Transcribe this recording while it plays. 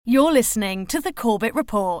You're listening to the Corbett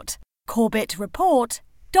Report.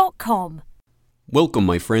 CorbettReport.com. Welcome,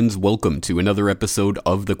 my friends. Welcome to another episode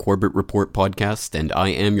of the Corbett Report podcast, and I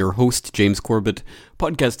am your host, James Corbett,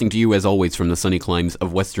 podcasting to you as always from the sunny climes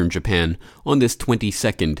of Western Japan on this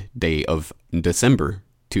 22nd day of December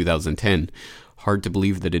 2010. Hard to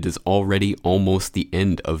believe that it is already almost the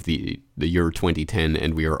end of the year 2010,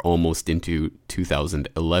 and we are almost into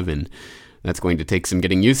 2011. That's going to take some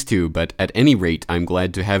getting used to, but at any rate, I'm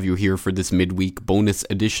glad to have you here for this midweek bonus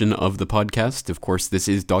edition of the podcast. Of course, this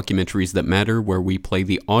is Documentaries That Matter, where we play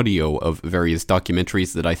the audio of various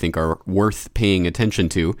documentaries that I think are worth paying attention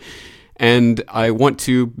to. And I want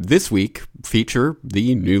to, this week, feature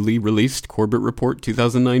the newly released Corbett Report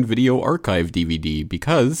 2009 Video Archive DVD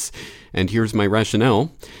because, and here's my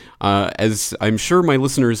rationale, as I'm sure my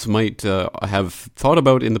listeners might have thought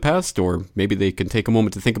about in the past, or maybe they can take a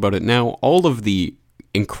moment to think about it now, all of the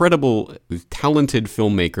incredible, talented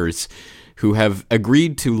filmmakers who have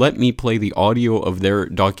agreed to let me play the audio of their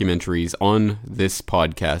documentaries on this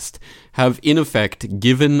podcast have, in effect,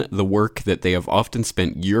 given the work that they have often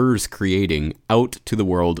spent years creating out to the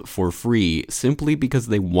world for free, simply because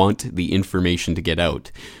they want the information to get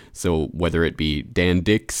out. So whether it be Dan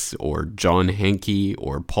Dix, or John Hankey,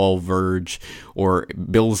 or Paul Verge, or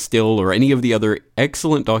Bill Still, or any of the other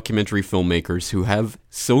excellent documentary filmmakers who have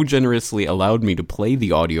so generously allowed me to play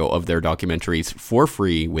the audio of their documentaries for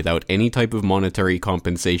free without any type of monetary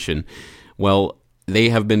compensation, well, they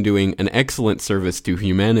have been doing an excellent service to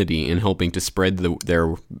humanity in helping to spread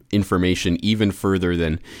their information even further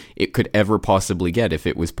than it could ever possibly get if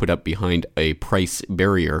it was put up behind a price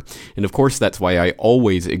barrier. And of course, that's why I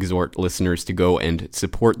always exhort listeners to go and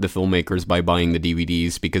support the filmmakers by buying the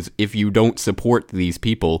DVDs, because if you don't support these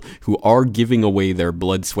people who are giving away their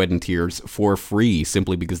blood, sweat, and tears for free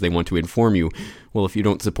simply because they want to inform you, well, if you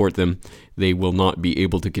don't support them, they will not be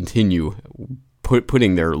able to continue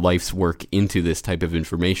putting their life's work into this type of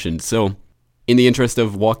information. So, in the interest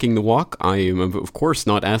of walking the walk, I am, of course,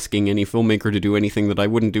 not asking any filmmaker to do anything that I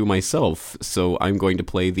wouldn't do myself. So I'm going to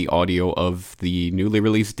play the audio of the newly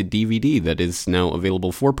released DVD that is now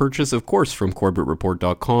available for purchase, of course, from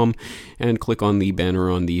CorbettReport.com, and click on the banner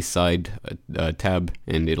on the side tab,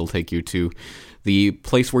 and it'll take you to the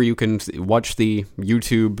place where you can watch the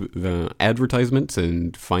YouTube advertisements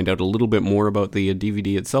and find out a little bit more about the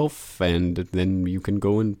DVD itself, and then you can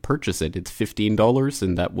go and purchase it. It's $15,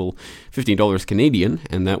 and that will $15 Canadian,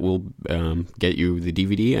 and that will get you the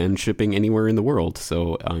DVD and shipping anywhere in the world.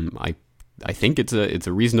 So I think it's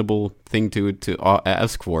a reasonable thing to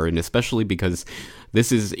ask for, and especially because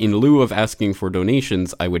this is in lieu of asking for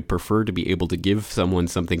donations. I would prefer to be able to give someone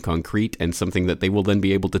something concrete and something that they will then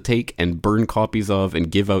be able to take and burn copies of and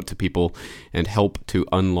give out to people and help to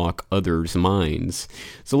unlock others' minds.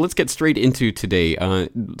 So let's get straight into today.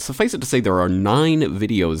 Suffice it to say, there are 9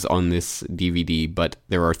 videos on this DVD, but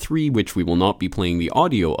there are 3 which we will not be playing the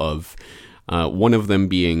audio of. One of them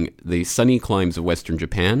being the sunny climes of Western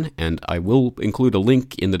Japan, and I will include a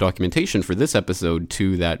link in the documentation for this episode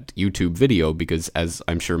to that YouTube video, because as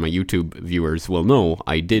I'm sure my YouTube viewers will know,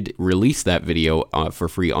 I did release that video for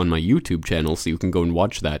free on my YouTube channel, so you can go and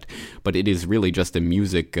watch that. But it is really just a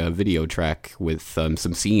music video track with some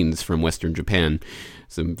scenes from Western Japan.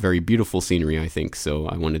 Some very beautiful scenery, I think, so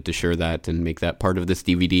I wanted to share that and make that part of this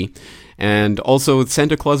DVD. And also,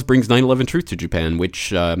 Santa Claus Brings 9/11 Truth to Japan,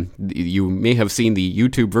 which you may have seen the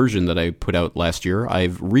YouTube version that I put out last year.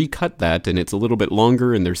 I've recut that, and it's a little bit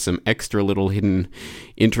longer, and there's some extra little hidden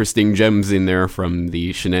interesting gems in there from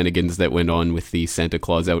the shenanigans that went on with the Santa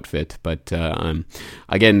Claus outfit. But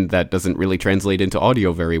again, that doesn't really translate into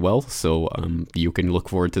audio very well, so you can look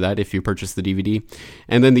forward to that if you purchase the DVD.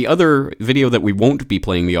 And then the other video that we won't be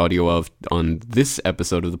playing the audio of on this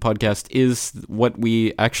episode of the podcast is what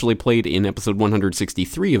we actually played in episode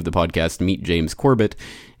 163 of the podcast, Meet James Corbett,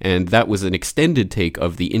 and that was an extended take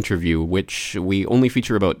of the interview, which we only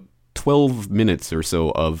feature about 12 minutes or so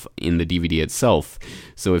of in the DVD itself.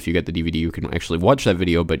 So if you get the DVD, you can actually watch that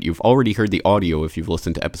video, but you've already heard the audio if you've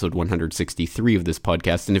listened to episode 163 of this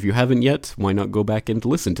podcast, and if you haven't yet, why not go back and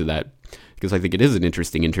listen to that? Because I think it is an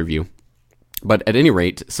interesting interview. But at any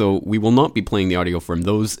rate, so we will not be playing the audio from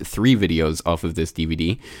those 3 videos off of this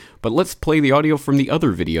DVD, but let's play the audio from the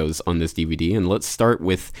other videos on this DVD, and let's start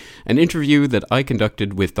with an interview that I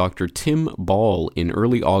conducted with Dr. Tim Ball in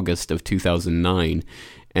early August of 2009.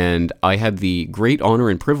 And I had the great honor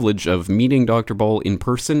and privilege of meeting Dr. Ball in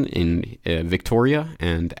person in Victoria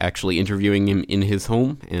and actually interviewing him in his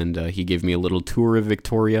home. And he gave me a little tour of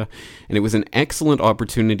Victoria. And it was an excellent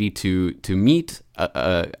opportunity to meet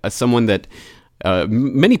someone that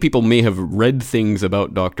Many people may have read things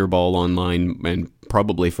about Dr. Ball online, and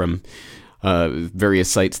probably from various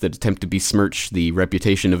sites that attempt to besmirch the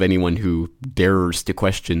reputation of anyone who dares to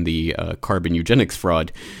question the carbon eugenics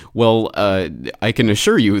fraud. Well, I can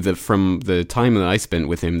assure you that from the time that I spent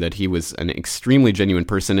with him, that he was an extremely genuine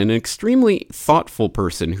person, and an extremely thoughtful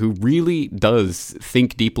person who really does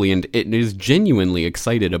think deeply and is genuinely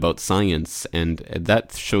excited about science. And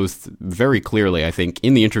that shows very clearly, I think,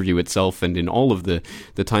 in the interview itself and in all of the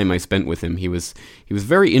time I spent with him. He was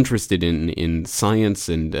very interested in science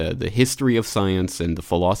and the history of science and the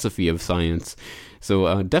philosophy of science.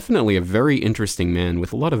 So definitely a very interesting man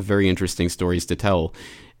with a lot of very interesting stories to tell.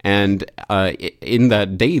 And in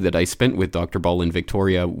that day that I spent with Dr. Ball in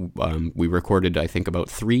Victoria, we recorded, I think, about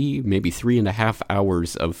 3.5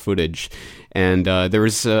 hours of footage. And there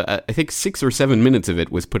was, I think, 6 or 7 minutes of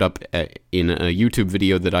it was put up in a YouTube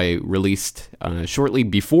video that I released shortly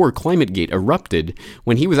before ClimateGate erupted,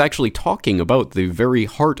 when he was actually talking about the very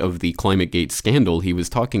heart of the ClimateGate scandal. He was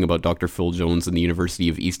talking about Dr. Phil Jones and the University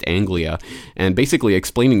of East Anglia, and basically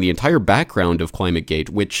explaining the entire background of ClimateGate,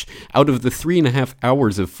 which, out of the 3.5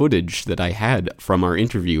 hours of footage that I had from our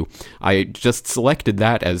interview, I just selected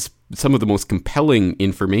that as some of the most compelling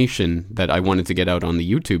information that I wanted to get out on the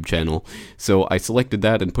YouTube channel. So I selected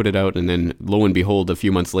that and put it out, and then lo and behold, a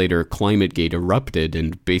few months later, ClimateGate erupted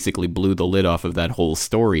and basically blew the lid off of that whole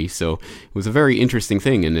story. So it was a very interesting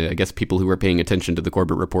thing, and I guess people who were paying attention to the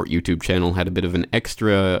Corbett Report YouTube channel had a bit of an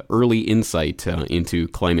extra early insight into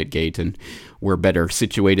ClimateGate, and were better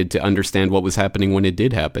situated to understand what was happening when it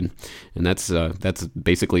did happen. And that's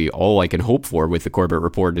basically all I can hope for with the Corbett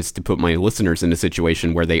Report, is to put my listeners in a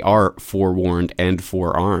situation where they are forewarned and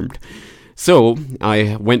forearmed. So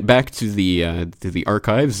I went back to the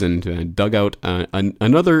archives and dug out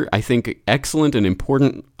another, I think, excellent and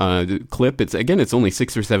important clip. It's only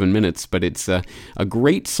 6 or 7 minutes, but it's a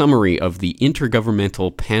great summary of the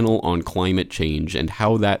Intergovernmental Panel on Climate Change and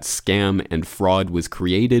how that scam and fraud was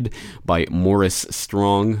created by Maurice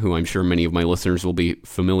Strong, who I'm sure many of my listeners will be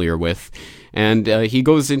familiar with. And he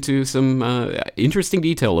goes into some interesting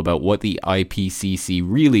detail about what the IPCC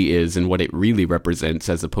really is and what it really represents,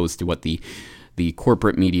 as opposed to what the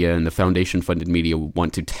corporate media and the foundation-funded media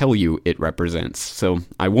want to tell you it represents. So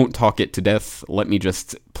I won't talk it to death. Let me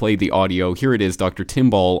just play the audio. Here it is, Dr. Tim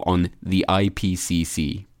Ball on the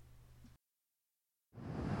IPCC.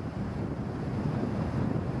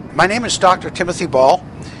 My name is Dr. Timothy Ball,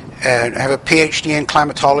 and I have a PhD in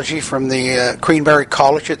climatology from the Queenberry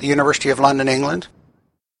College at the University of London, England.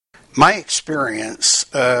 My experience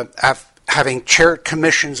having chaired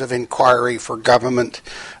commissions of inquiry for government,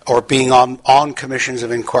 or being on commissions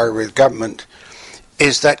of inquiry with government,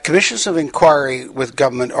 is that commissions of inquiry with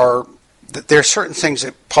government there are certain things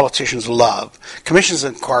that politicians love. Commissions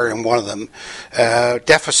of inquiry are one of them.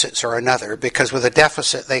 Deficits are another, because with a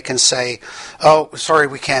deficit they can say, oh, sorry,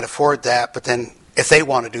 we can't afford that, but then if they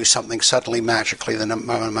want to do something, suddenly, magically, the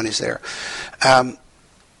amount of money's there.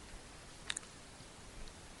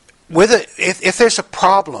 If there's a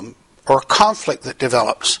problem or a conflict that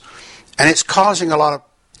develops, and it's causing a lot of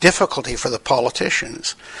difficulty for the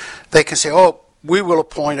politicians, they can say, oh, we will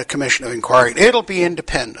appoint a commission of inquiry. It'll be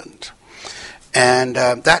independent. And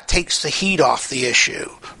that takes the heat off the issue.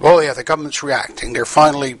 Oh, yeah, the government's reacting. They're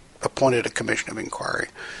finally appointed a commission of inquiry.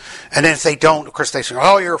 And then if they don't, of course, they say,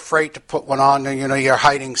 oh, you're afraid to put one on, and you're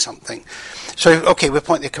hiding something. So, okay, we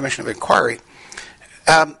appoint the commission of inquiry.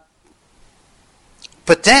 But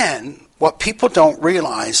then, what people don't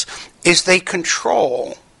realize is they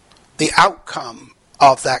control the outcome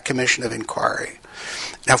of that commission of inquiry.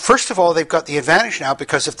 Now, first of all, they've got the advantage now,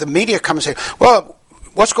 because if the media come and say, well,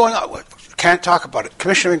 what's going on? Can't talk about it.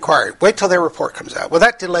 Commission of inquiry. Wait till their report comes out. Well,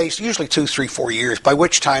 that delays usually 2, 3, 4 years, by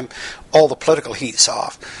which time all the political heat's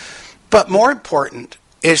off. But more important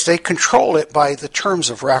is they control it by the terms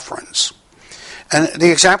of reference. And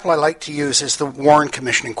the example I like to use is the Warren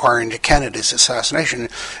Commission inquiry into Kennedy's assassination.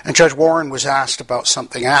 And Judge Warren was asked about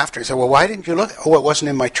something after. He said, well, why didn't you look? Oh, it wasn't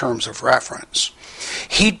in my terms of reference.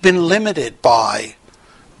 He'd been limited by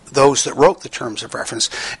those that wrote the terms of reference.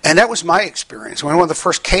 And that was my experience. One of the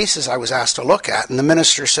first cases I was asked to look at, and the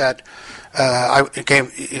minister said, he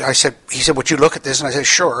said, would you look at this? And I said,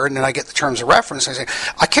 sure. And then I get the terms of reference. I say,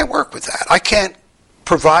 I can't work with that. I can't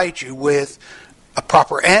provide you with a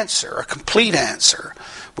proper answer, a complete answer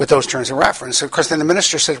with those terms of reference. Of course, then the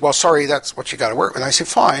minister says, well, sorry, that's what you got to work with. And I say,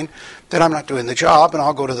 fine, then I'm not doing the job, and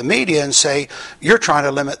I'll go to the media and say, you're trying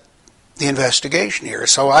to limit the investigation here.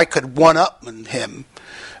 So I could one-up him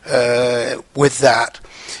with that.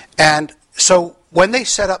 And so when they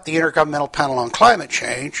set up the Intergovernmental Panel on Climate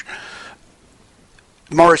Change,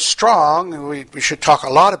 Morris Strong, who we should talk a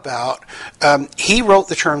lot about, he wrote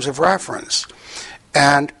the terms of reference.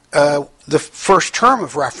 And the first term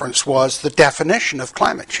of reference was the definition of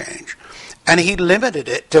climate change. And he limited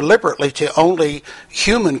it deliberately to only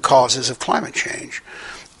human causes of climate change.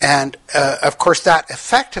 And, of course, that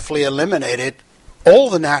effectively eliminated all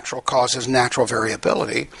the natural causes, natural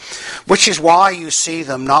variability, which is why you see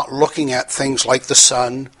them not looking at things like the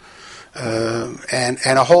sun and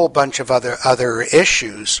a whole bunch of other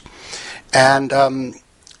issues. And,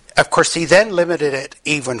 of course, he then limited it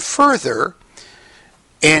even further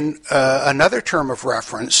in another term of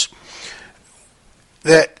reference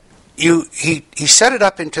that he set it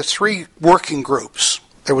up into three working groups.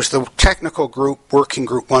 There was the technical group, working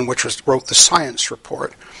group 1, which wrote the science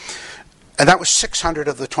report. And that was 600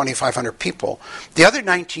 of the 2,500 people. The other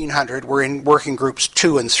 1,900 were in working groups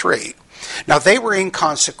 2 and 3. Now, they were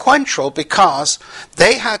inconsequential because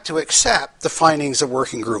they had to accept the findings of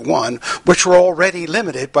working group 1, which were already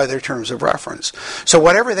limited by their terms of reference. So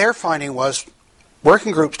whatever their finding was,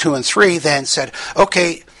 working groups 2 and 3 then said,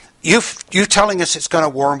 okay, you telling us it's going to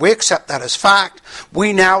warm, we accept that as fact.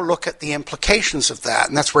 We now look at the implications of that.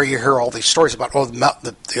 And that's where you hear all these stories about,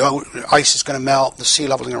 the ice is going to melt, the sea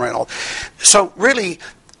level is going to rise. So really,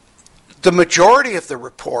 the majority of the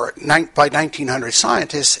report by 1,900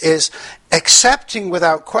 scientists is accepting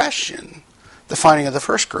without question the finding of the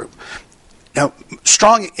first group. Now,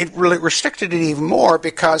 Strong, it really restricted it even more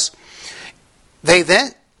because they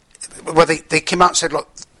came out and said, look,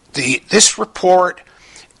 this report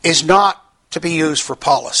is not to be used for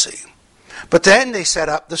policy. But then they set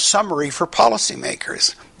up the summary for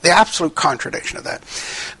policymakers, the absolute contradiction of that.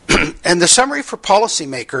 And the summary for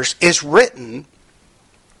policymakers is written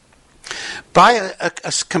by a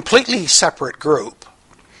completely separate group.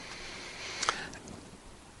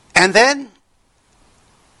 And then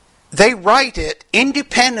they write it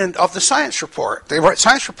independent of the science report. They write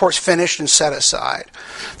science report's finished and set aside.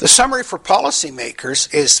 The summary for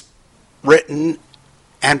policymakers is written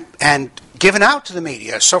and given out to the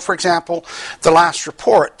media. So, for example, the last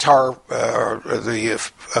report,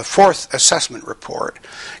 the fourth assessment report,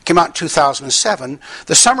 came out in 2007.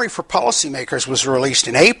 The summary for policymakers was released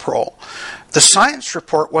in April. The science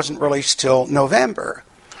report wasn't released till November.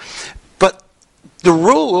 But the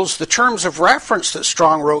rules, the terms of reference that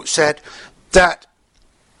Strong wrote said that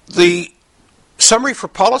the summary for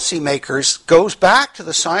policymakers goes back to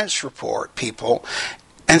the science report people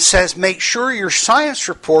and says, make sure your science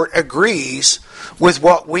report agrees with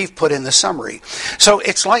what we've put in the summary. So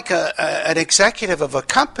it's like an executive of a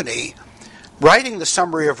company writing the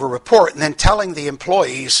summary of a report and then telling the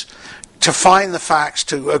employees to find the facts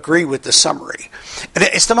to agree with the summary. And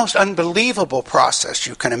it's the most unbelievable process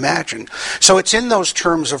you can imagine. So it's in those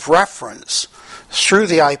terms of reference through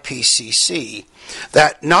the IPCC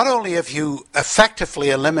that not only have you effectively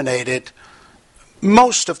eliminated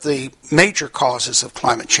most of the major causes of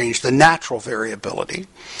climate change, the natural variability.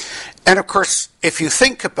 And of course, if you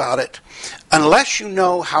think about it, unless you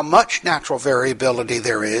know how much natural variability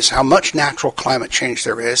there is, how much natural climate change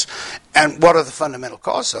there is, and what are the fundamental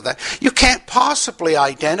causes of that, you can't possibly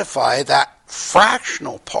identify that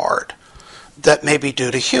fractional part that may be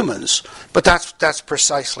due to humans. But that's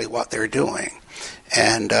precisely what they're doing.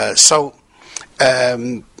 And that's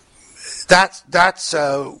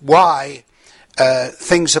why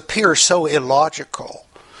things appear so illogical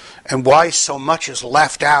and why so much is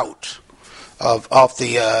left out of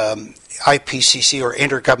the IPCC or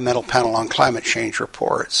Intergovernmental Panel on Climate Change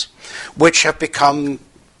reports, which have become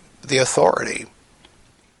the authority.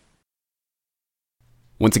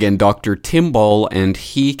 Once again, Dr. Tim Ball, and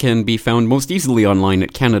he can be found most easily online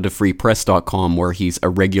at CanadaFreePress.com, where he's a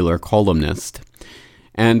regular columnist.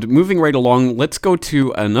 And moving right along, let's go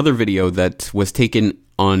to another video that was taken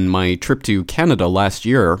on my trip to Canada last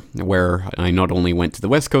year, where I not only went to the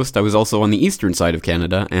West Coast, I was also on the eastern side of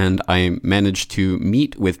Canada, and I managed to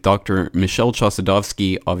meet with Dr. Michel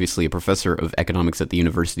Chossudovsky, obviously a professor of economics at the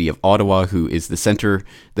University of Ottawa, who is the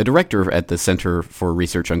director at the Centre for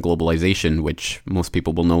Research on Globalization, which most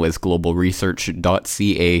people will know as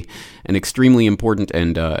globalresearch.ca, an extremely important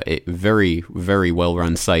and very, very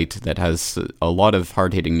well-run site that has a lot of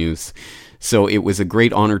hard-hitting news. So it was a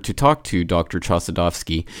great honor to talk to Dr.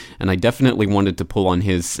 Chossudovsky, and I definitely wanted to pull on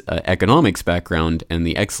his economics background and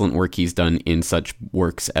the excellent work he's done in such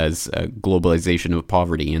works as Globalization of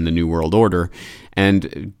Poverty and the New World Order,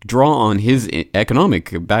 and draw on his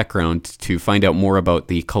economic background to find out more about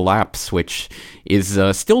the collapse, which is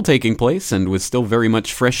still taking place and was still very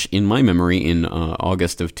much fresh in my memory in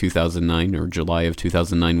August of 2009 or July of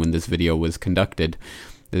 2009 when this video was conducted.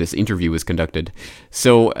 this interview was conducted.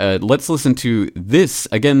 So let's listen to this.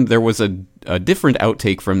 Again, there was a different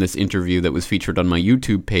outtake from this interview that was featured on my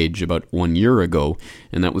YouTube page about 1 year ago,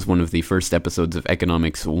 and that was one of the first episodes of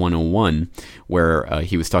Economics 101, where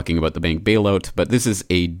he was talking about the bank bailout. But this is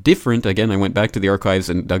a different, again, I went back to the archives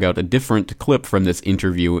and dug out a different clip from this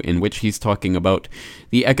interview in which he's talking about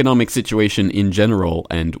the economic situation in general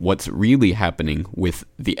and what's really happening with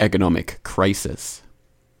the economic crisis.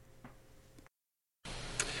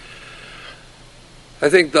 I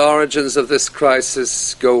think the origins of this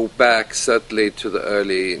crisis go back certainly to the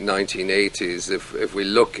early 1980s. If we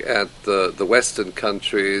look at the Western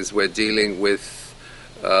countries, we're dealing with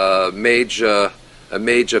a major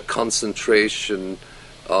concentration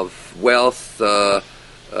of wealth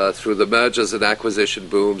through the mergers and acquisition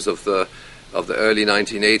booms of the early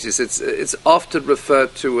 1980s. It's often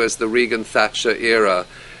referred to as the Reagan-Thatcher era,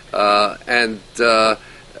 and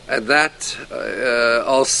that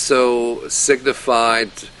also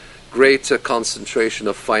signified greater concentration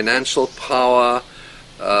of financial power,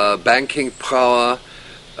 banking power,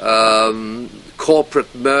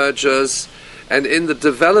 corporate mergers. And in the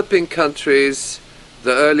developing countries,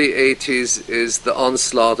 the early 80s is the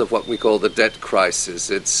onslaught of what we call the debt crisis.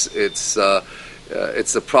 It's a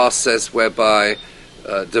process whereby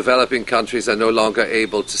developing countries are no longer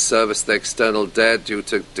able to service their external debt due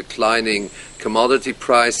to declining commodity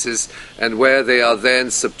prices, and where they are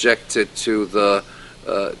then subjected to the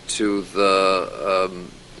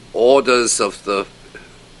orders of the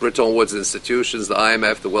Bretton Woods institutions, the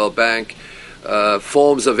IMF, the World Bank,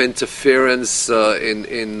 forms of interference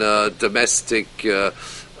in domestic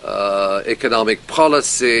economic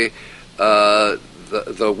policy.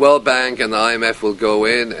 The World Bank and the IMF will go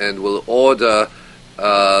in and will order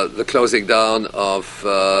the closing down of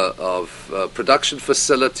production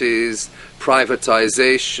facilities,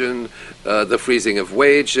 privatization, the freezing of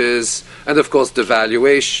wages, and of course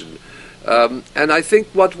devaluation. And I think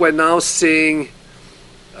what we're now seeing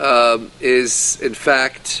is in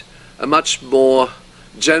fact a much more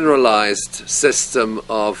generalized system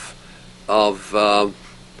of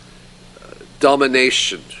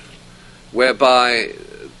domination, whereby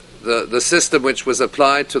the system which was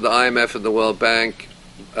applied to the IMF and the World Bank,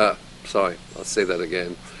 I'll say that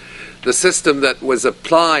again. The system that was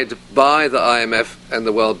applied by the IMF and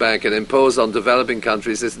the World Bank and imposed on developing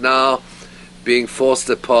countries is now being forced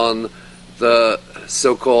upon the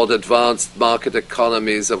so-called advanced market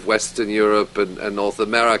economies of Western Europe and North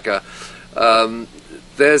America.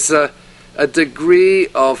 There's a degree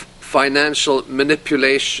of financial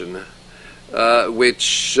manipulation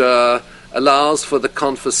which allows for the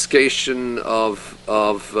confiscation of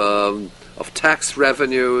tax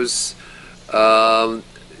revenues,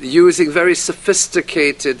 using very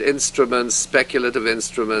sophisticated instruments, speculative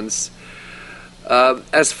instruments.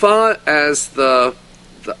 As far as the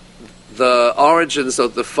origins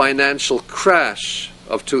of the financial crash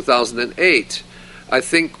of 2008, I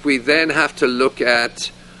think we then have to look at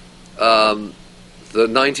the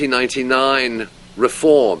 1999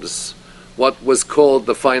 reforms, what was called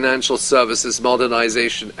the Financial Services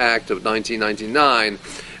Modernization Act of 1999.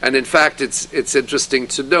 And in fact, it's interesting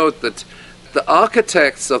to note that the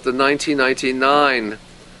architects of the 1999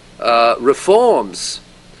 reforms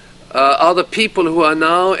are the people who are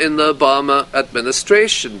now in the Obama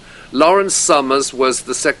administration. Lawrence Summers was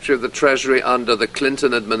the Secretary of the Treasury under the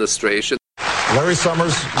Clinton administration. Larry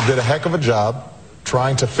Summers did a heck of a job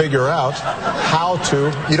trying to figure out how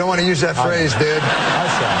to... You don't want to use that phrase, dude.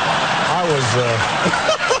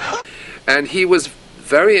 And he was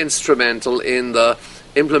very instrumental in the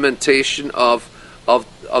implementation of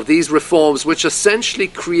these reforms, which essentially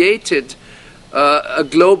created a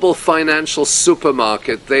global financial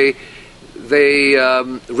supermarket. They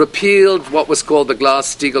repealed what was called the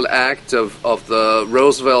Glass-Steagall Act of the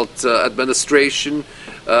Roosevelt administration,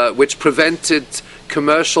 which prevented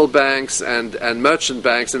commercial banks and merchant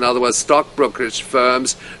banks, in other words, stock brokerage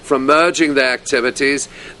firms, from merging their activities.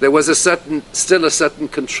 There was still a certain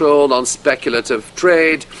control on speculative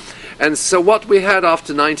trade. And so what we had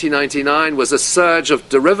after 1999 was a surge of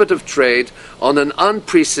derivative trade on an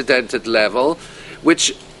unprecedented level,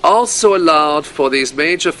 which also allowed for these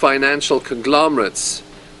major financial conglomerates,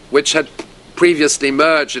 which had previously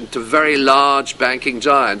merged into very large banking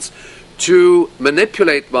giants, to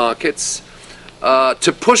manipulate markets,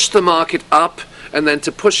 to push the market up and then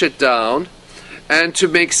to push it down, and to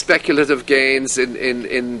make speculative gains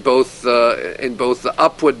in both the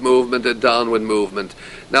upward movement and downward movement.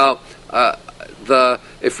 Now,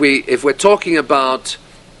 if we're talking about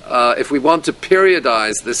if we want to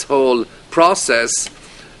periodize this whole process,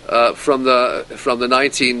 from the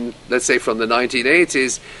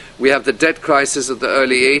 1980s. We have the debt crisis of the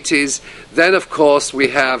early 80s. Then, of course, we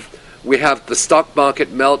have the stock market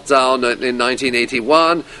meltdown in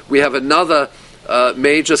 1981. We have another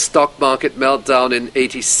major stock market meltdown in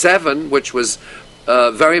 87, which was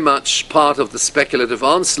very much part of the speculative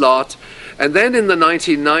onslaught. And then in the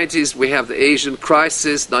 1990s, we have the Asian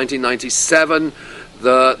crisis, 1997. In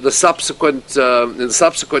the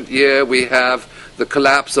subsequent year, we have the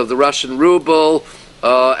collapse of the Russian ruble,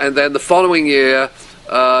 and then the following year,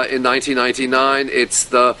 in 1999, it's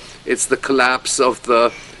the collapse of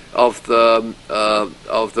the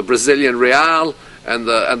Brazilian real and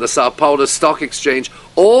the Sao Paulo Stock Exchange.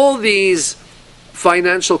 All these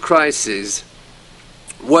financial crises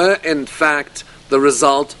were in fact the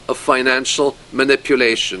result of financial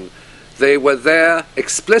manipulation. They were there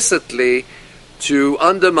explicitly to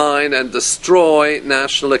undermine and destroy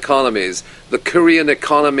national economies. The Korean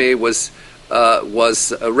economy was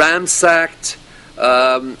ransacked.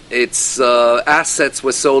 Its assets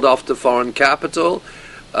were sold off to foreign capital.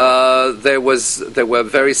 There were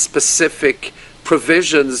very specific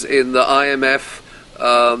provisions in the IMF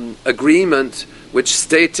agreement which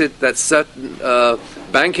stated that certain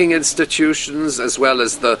banking institutions, as well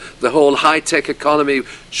as the whole high-tech economy,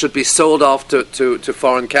 should be sold off to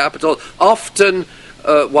foreign capital. Often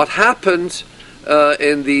what happened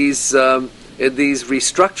in these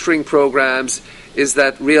restructuring programs is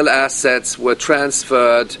that real assets were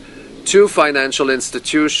transferred to financial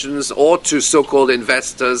institutions or to so-called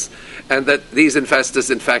investors, and that these investors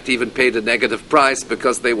in fact even paid a negative price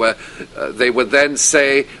because they would then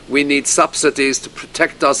say, we need subsidies to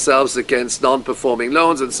protect ourselves against non-performing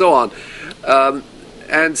loans and so on.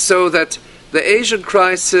 And so that the Asian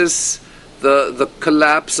crisis, the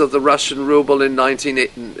collapse of the Russian ruble in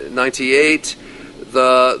 1998,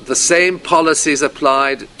 the same policies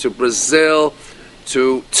applied to Brazil,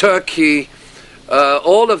 to Turkey.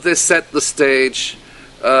 All of this set the stage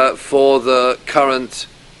for the current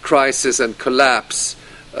crisis and collapse,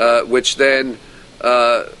 which then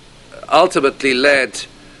ultimately led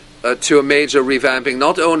to a major revamping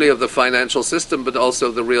not only of the financial system but also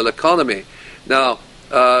of the real economy. Now,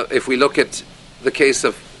 if we look at the case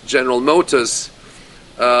of General Motors,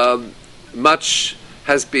 much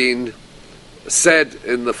has been said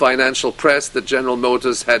in the financial press that General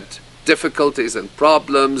Motors had difficulties and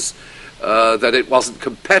problems, that it wasn't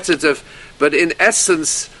competitive, but in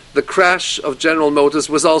essence the crash of General Motors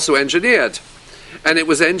was also engineered, and it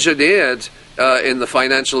was engineered in the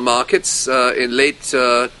financial markets in late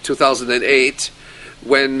 2008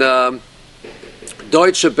 when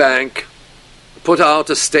Deutsche Bank put out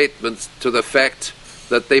a statement to the effect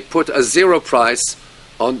that they put a zero price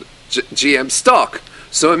on GM stock.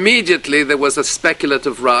 So immediately there was a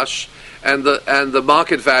speculative rush, and the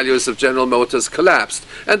market values of General Motors collapsed.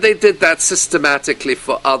 And they did that systematically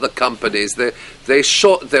for other companies. There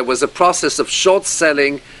was a process of short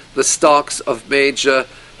selling the stocks of major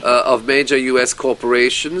U.S.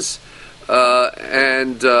 corporations,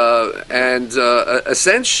 and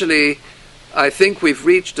essentially, I think we've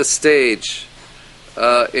reached a stage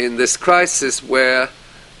in this crisis where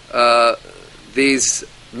these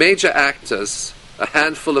major actors, a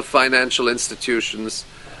handful of financial institutions,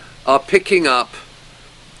 are picking up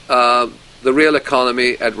the real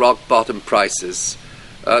economy at rock bottom prices.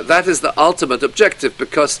 That is the ultimate objective,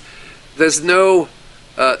 because there's no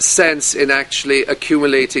sense in actually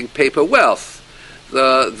accumulating paper wealth.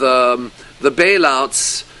 The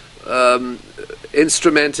bailouts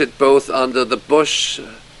instrumented both under the Bush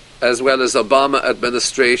as well as Obama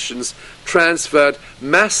administrations transferred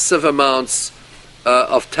massive amounts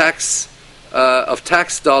of tax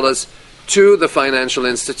dollars to the financial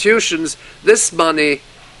institutions. This money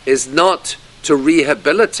is not to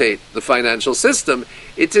rehabilitate the financial system.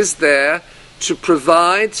 It is there to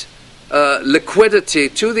provide liquidity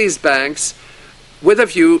to these banks with a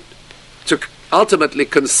view to ultimately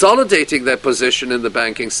consolidating their position in the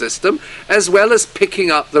banking system, as well as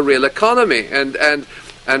picking up the real economy.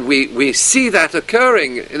 And we see that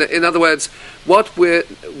occurring. In other words, what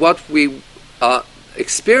we are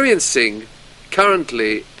experiencing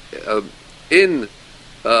currently in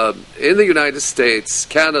the United States,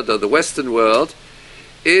 Canada, the Western world,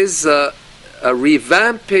 is a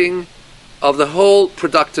revamping of the whole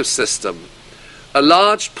productive system. A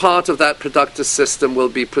large part of that productive system will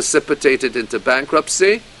be precipitated into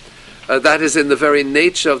bankruptcy. That is in the very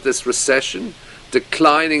nature of this recession.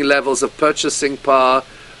 Declining levels of purchasing power,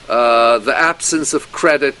 the absence of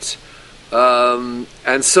credit,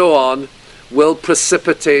 and so on, will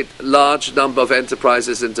precipitate large number of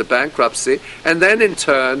enterprises into bankruptcy, and then in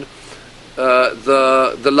turn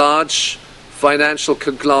the large financial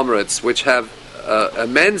conglomerates, which have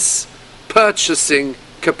immense purchasing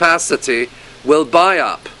capacity, will buy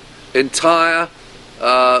up entire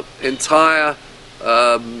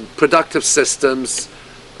productive systems,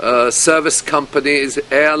 service companies,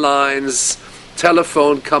 airlines,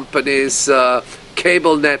 telephone companies,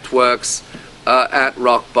 cable networks at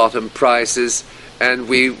rock bottom prices, and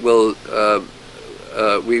we will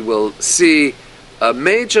see a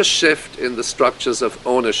major shift in the structures of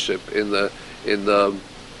ownership in the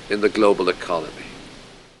global economy.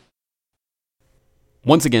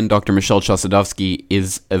 Once again, Dr. Michel Chossudovsky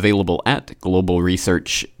is available at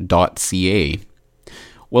globalresearch.ca.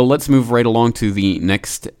 Well, let's move right along to the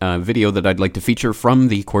next video that I'd like to feature from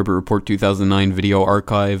the Corbett Report 2009 video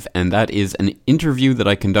archive, and that is an interview that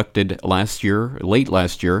I conducted late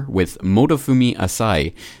last year, with Motofumi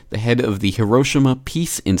Asai, the head of the Hiroshima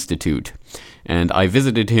Peace Institute. And I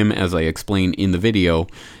visited him, as I explain in the video,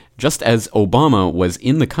 just as Obama was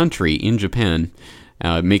in the country, in Japan,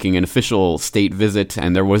 making an official state visit,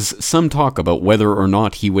 and there was some talk about whether or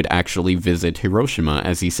not he would actually visit Hiroshima,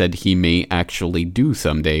 as he said he may actually do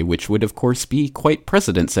someday, which would of course be quite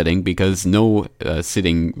precedent-setting, because no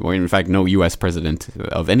no U.S. president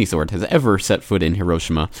of any sort has ever set foot in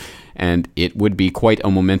Hiroshima, and it would be quite a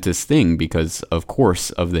momentous thing because, of course,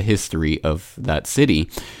 of the history of that city.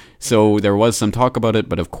 So there was some talk about it,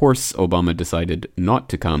 but of course Obama decided not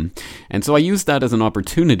to come. And so I used that as an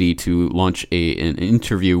opportunity to launch an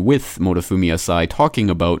interview with Motofumi Asai, talking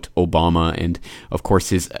about Obama and, of course,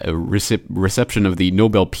 his reception of the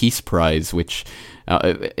Nobel Peace Prize, which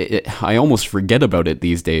I almost forget about it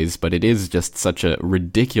these days, but it is just such a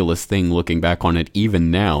ridiculous thing looking back on it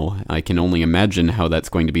even now. I can only imagine how that's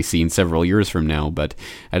going to be seen several years from now, but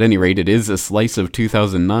at any rate, it is a slice of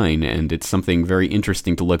 2009, and it's something very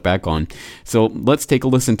interesting to look back on. So let's take a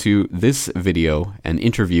listen to this video, an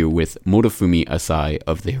interview with Motofumi Asai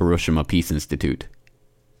of the Hiroshima Peace Institute.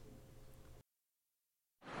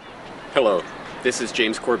 Hello. This is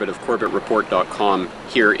James Corbett of CorbettReport.com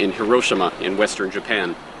here in Hiroshima in western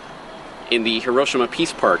Japan. In the Hiroshima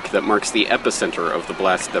Peace Park that marks the epicenter of the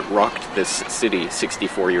blast that rocked this city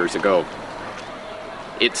 64 years ago.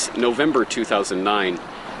 It's November 2009,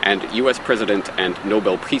 and U.S. President and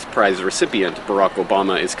Nobel Peace Prize recipient Barack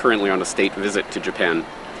Obama is currently on a state visit to Japan.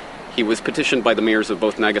 He was petitioned by the mayors of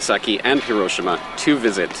both Nagasaki and Hiroshima to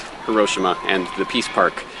visit Hiroshima and the Peace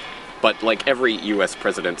Park, but like every U.S.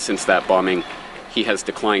 president since that bombing, he has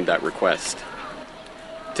declined that request.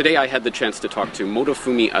 Today I had the chance to talk to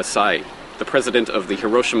Motofumi Asai, the president of the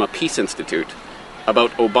Hiroshima Peace Institute,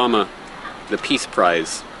 about Obama, the Peace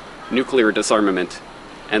Prize, nuclear disarmament,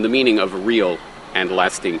 and the meaning of real and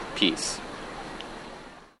lasting peace.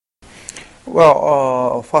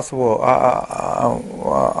 Well, first of all,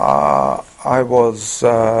 I was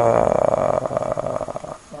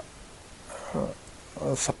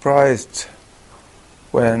surprised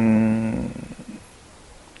when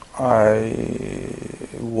I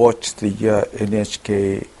watched the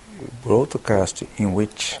NHK broadcast in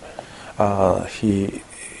which he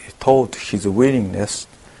told his willingness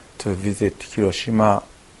to visit Hiroshima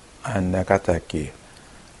and Nagasaki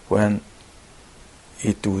when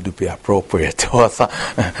it would be appropriate or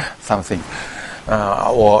something,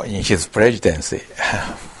 or in his presidency,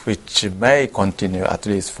 which may continue at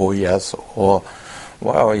least 4 years, or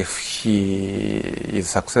well, if he is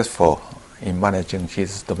successful in managing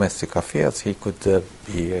his domestic affairs, he could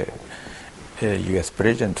be a U.S.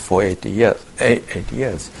 president for 8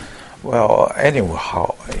 years. Well,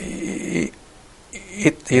 anyhow, it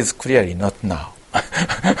is clearly not now.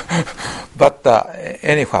 But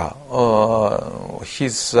anyhow,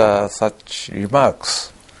 his such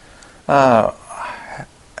remarks have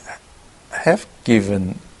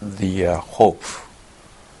given the hope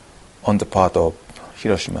on the part of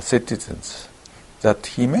Hiroshima citizens that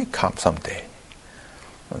he may come someday.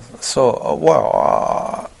 So,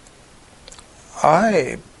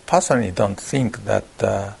 I personally don't think that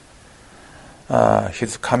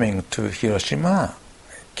his coming to Hiroshima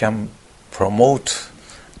can promote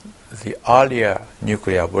the earlier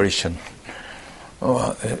nuclear abolition.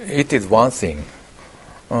 It is one thing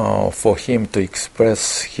for him to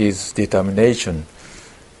express his determination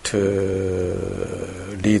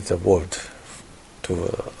to lead the world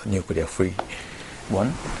to a nuclear-free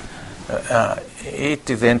one. It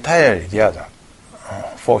is entirely the other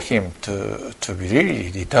for him to be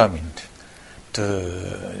really determined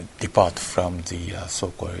to depart from the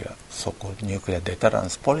so-called nuclear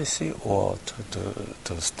deterrence policy, or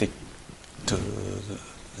to stick to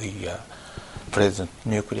the present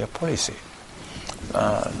nuclear policy.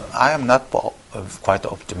 I am not quite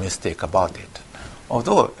optimistic about it.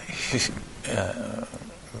 Although,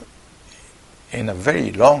 in a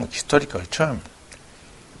very long historical term,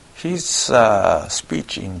 his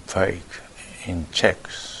speech in Prague, in Czech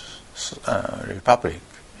Republic,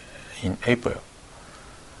 in April,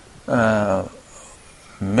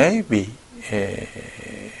 may be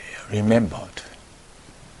remembered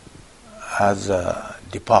as a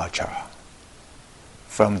departure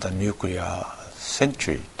from the nuclear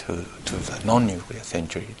century to the non-nuclear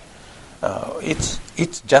century.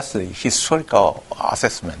 It's just a historical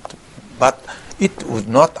assessment, but it would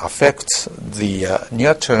not affect the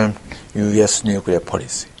near-term U.S. nuclear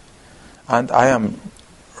policy. And I am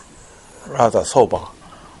rather sober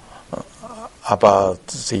about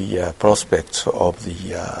the prospects of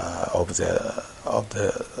the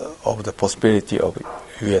possibility of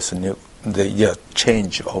the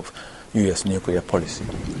change of U.S. nuclear policy.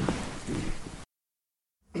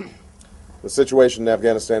 The situation in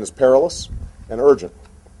Afghanistan is perilous and urgent.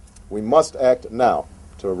 We must act now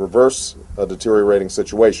to reverse a deteriorating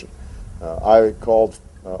situation. I called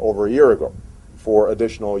over a year ago for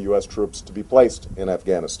additional U.S. troops to be placed in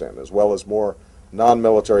Afghanistan, as well as more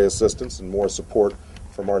non-military assistance and more support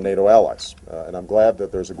from our NATO allies. And I'm glad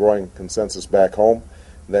that there's a growing consensus back home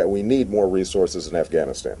that we need more resources in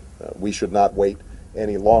Afghanistan. We should not wait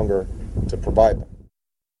any longer to provide them.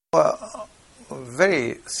 Well,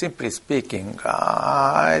 very simply speaking,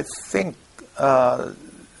 I think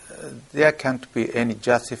there can't be any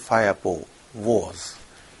justifiable wars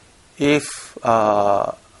if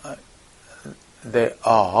they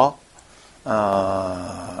are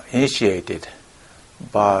initiated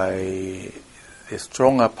by the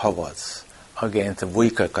stronger powers against the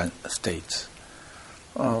weaker states.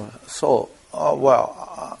 Although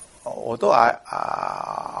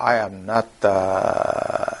I am not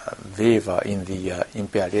a believer in the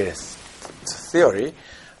imperialist theory,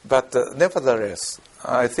 but nevertheless,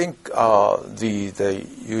 I think the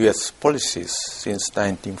U.S. policies since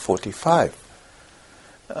 1945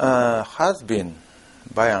 has been,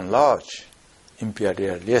 by and large,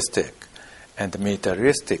 imperialistic and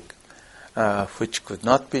militaristic, which could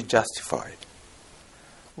not be justified.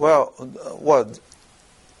 Well,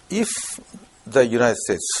 if the United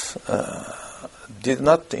States did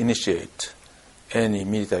not initiate any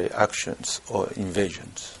military actions or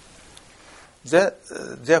invasions,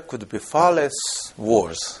 there could be far less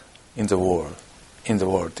wars in the world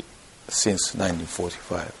since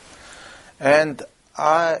 1945. And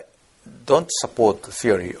I don't support the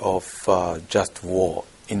theory of just war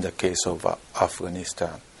in the case of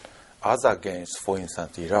Afghanistan, as against, for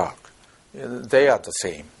instance, Iraq. They are the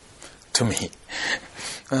same to me.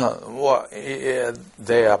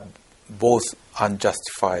 They are both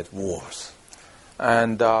unjustified wars.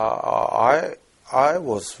 And I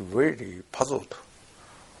was really puzzled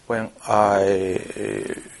when I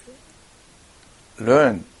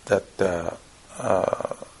learned that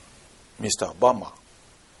Mr. Obama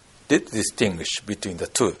did distinguish between the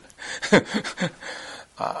two.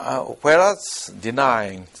 Whereas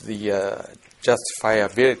denying the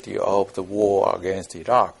justifiability of the war against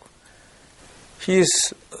Iraq, he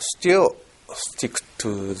still sticks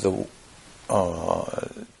to the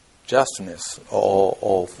justness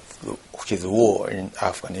of his war in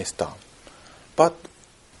Afghanistan. But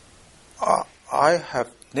I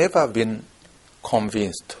have never been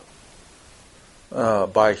convinced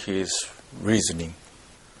by his reasoning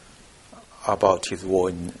about his war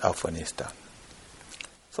in Afghanistan.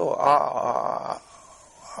 So I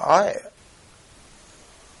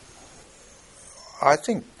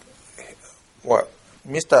think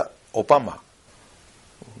Mr. Obama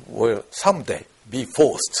will someday be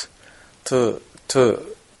forced to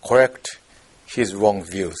correct his wrong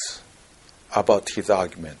views about his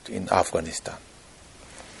argument in Afghanistan.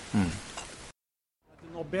 The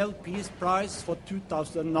Nobel Peace Prize for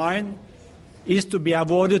 2009 is to be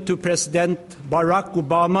awarded to President Barack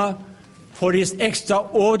Obama for his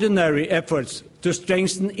extraordinary efforts to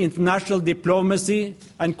strengthen international diplomacy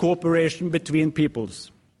and cooperation between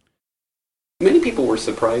peoples. Many people were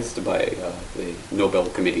surprised by the Nobel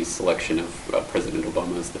Committee's selection of President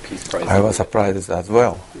Obama as the Peace Prize. I was surprised as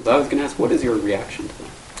well. I was going to ask, what is your reaction to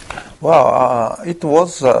that? Well, it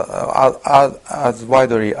was, as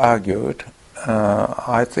widely argued,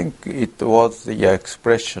 I think it was the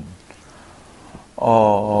expression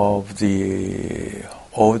of the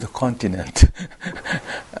old continent,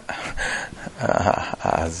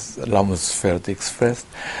 as Rumsfeld expressed.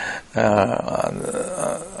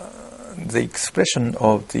 The expression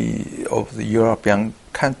of the European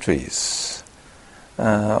countries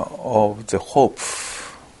of the hope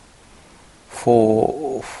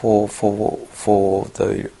for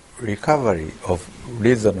the recovery of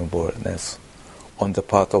reasonableness on the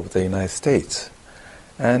part of the United States.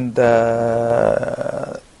 And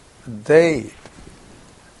they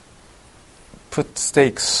put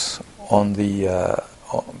stakes on the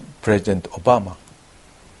President Obama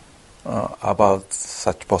about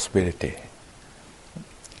such possibility.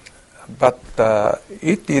 But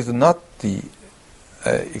it is not the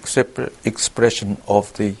expression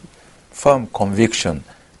of the firm conviction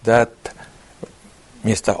that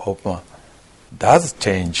Mr. Obama does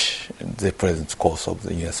change the present course of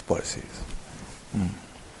the U.S. policies.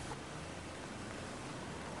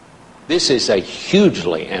 This is a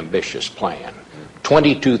hugely ambitious plan.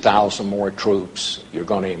 22,000 more troops. You're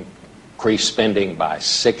going to increase spending by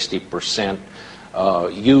 60%.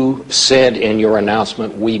 You said in your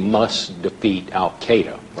announcement, we must defeat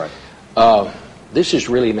Al-Qaeda. Right. This has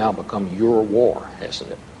really now become your war,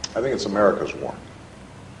 hasn't it? I think it's America's war.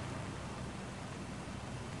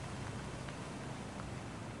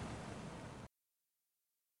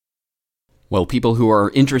 Well, people who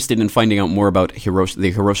are interested in finding out more about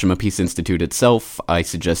the Hiroshima Peace Institute itself, I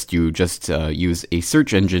suggest you just use a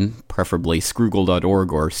search engine, preferably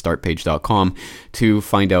scroogle.org or startpage.com, to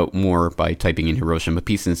find out more by typing in Hiroshima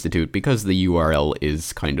Peace Institute, because the URL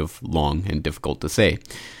is kind of long and difficult to say.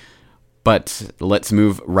 But let's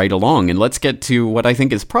move right along, and let's get to what I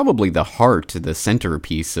think is probably the heart, the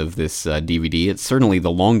centerpiece of this DVD. It's certainly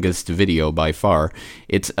the longest video by far.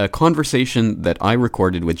 It's a conversation that I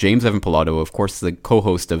recorded with James Evan Pilato, of course the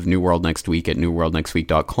co-host of New World Next Week at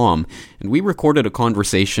newworldnextweek.com, and we recorded a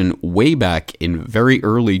conversation way back in very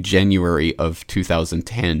early January of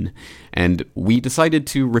 2010. And we decided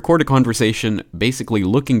to record a conversation basically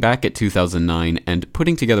looking back at 2009 and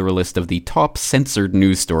putting together a list of the top censored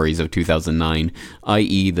news stories of 2009,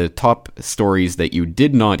 i.e. the top stories that you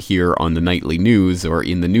did not hear on the nightly news or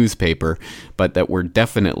in the newspaper, but that were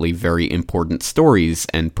definitely very important stories,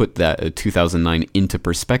 and put that 2009 into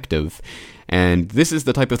perspective. And this is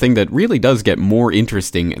the type of thing that really does get more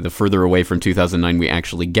interesting the further away from 2009 we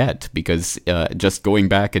actually get, because just going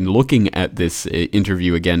back and looking at this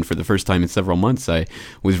interview again for the first time in several months, I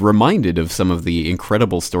was reminded of some of the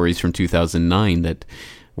incredible stories from 2009 that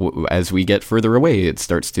as we get further away, it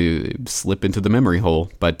starts to slip into the memory hole.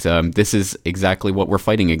 But this is exactly what we're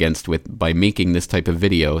fighting against by making this type of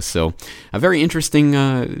video. So a very interesting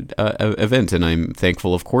event, and I'm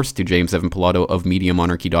thankful, of course, to James Evan Pilato of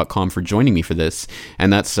MediaMonarchy.com for joining me for this.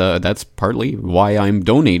 And that's partly why I'm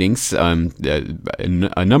donating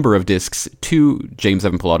a number of discs to James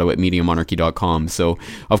Evan Pilato at MediaMonarchy.com. So,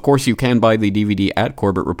 of course, you can buy the DVD at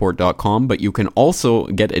CorbettReport.com, but you can also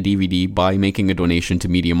get a DVD by making a donation to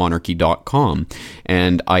MediaMonarchy.com,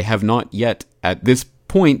 and I have not yet, at this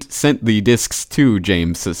point, sent the discs to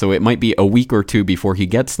James, so it might be a week or two before he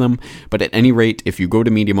gets them, but at any rate, if you go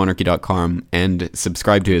to MediaMonarchy.com and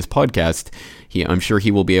subscribe to his podcast, I'm sure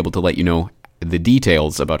he will be able to let you know the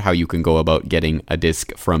details about how you can go about getting a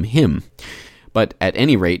disc from him. But at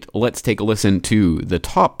any rate, let's take a listen to the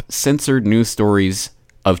top censored news stories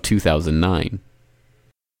of 2009.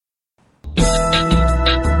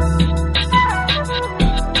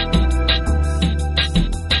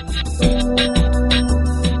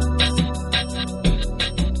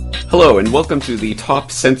 Hello, and welcome to the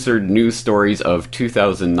top censored news stories of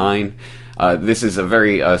 2009. This is a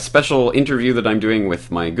very special interview that I'm doing with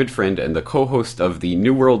my good friend and the co-host of the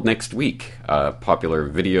New World Next Week, popular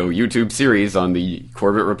video YouTube series on the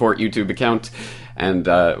Corbett Report YouTube account. And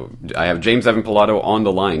I have James Evan Pilato on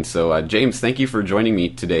the line. So, James, thank you for joining me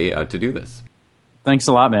today to do this. Thanks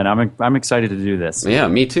a lot, man. I'm excited to do this. Yeah,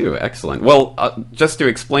 me too. Excellent. Well, just to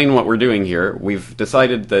explain what we're doing here, we've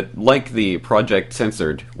decided that, like the Project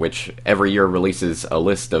Censored, which every year releases a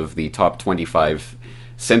list of the top 25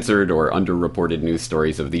 censored or underreported news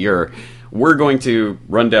stories of the year, we're going to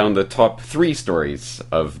run down the top 3 stories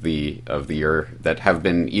of the year that have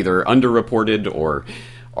been either underreported or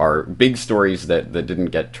are big stories that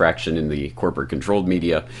didn't get traction in the corporate-controlled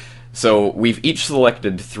media. So we've each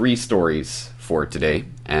selected 3 stories for today,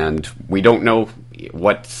 and we don't know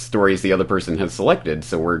what stories the other person has selected,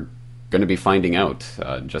 so we're going to be finding out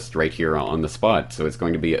just right here on the spot. So it's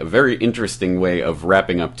going to be a very interesting way of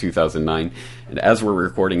wrapping up 2009, and as we're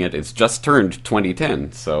recording it, it's just turned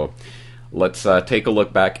 2010, so let's take a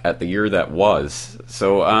look back at the year that was.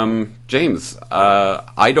 So, James,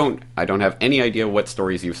 I don't have any idea what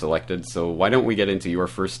stories you've selected, so why don't we get into your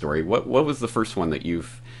first story? What was the first one that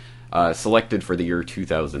you've selected for the year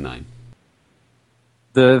 2009?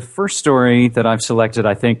 The first story that I've selected,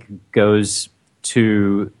 I think, goes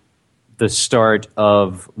to the start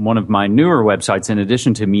of one of my newer websites in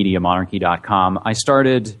addition to MediaMonarchy.com. I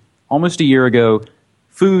started almost a year ago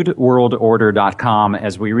foodworldorder.com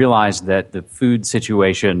as we realized that the food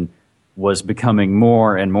situation was becoming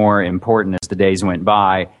more and more important as the days went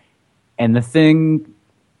by. And the thing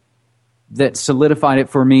that solidified it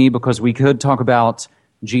for me, because we could talk about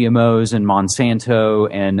GMOs and Monsanto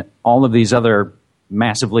and all of these other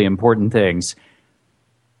massively important things,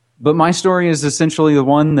 but my story is essentially the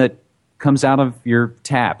one that comes out of your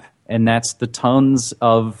tap, and that's the tons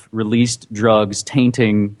of released drugs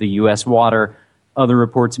tainting the U.S. water. Other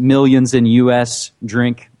reports, millions in U.S.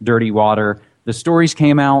 drink dirty water. The stories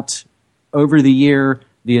came out over the year.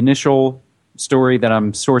 The initial story that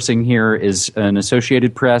I'm sourcing here is an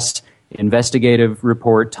Associated Press investigative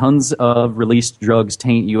report. Tons of released drugs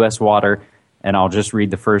taint U.S. water. And I'll just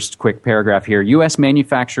read the first quick paragraph here. U.S.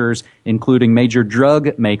 manufacturers, including major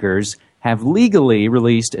drug makers, have legally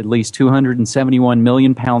released at least 271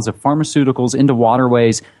 million pounds of pharmaceuticals into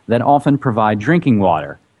waterways that often provide drinking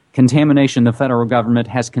water. Contamination the federal government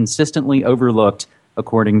has consistently overlooked,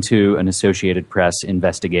 according to an Associated Press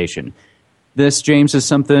investigation. This, James, is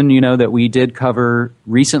something, that we did cover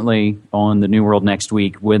recently on The New World Next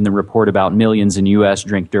Week when the report about millions in U.S.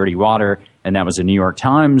 drink dirty water, and that was a New York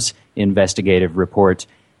Times investigative report.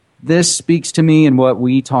 This speaks to me in what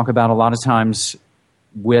we talk about a lot of times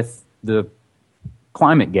with the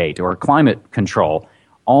climate gate or climate control.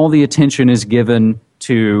 All the attention is given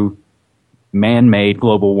to man-made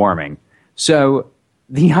global warming. So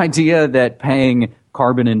the idea that paying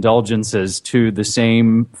carbon indulgences to the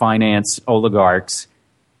same finance oligarchs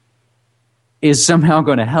is somehow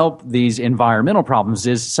going to help these environmental problems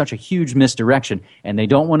is such a huge misdirection. And they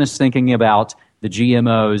don't want us thinking about the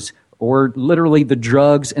GMOs or literally the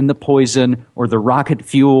drugs and the poison or the rocket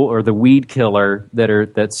fuel or the weed killer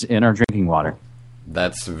that's in our drinking water.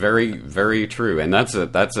 That's very, very true, and that's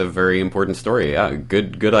a very important story. Yeah,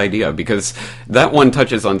 good idea, because that one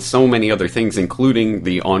touches on so many other things, including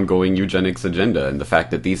the ongoing eugenics agenda and the fact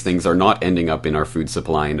that these things are not ending up in our food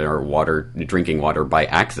supply and our drinking water by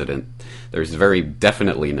accident. There's very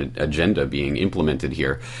definitely an agenda being implemented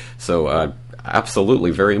here. So,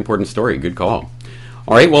 absolutely, very important story. Good call.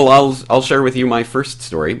 All right, well, I'll share with you my first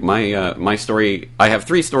story. My story, I have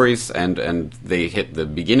three stories, and they hit the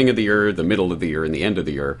beginning of the year, the middle of the year, and the end of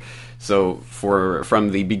the year. So from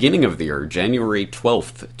the beginning of the year, January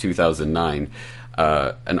 12th, 2009,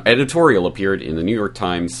 an editorial appeared in the New York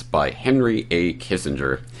Times by Henry A.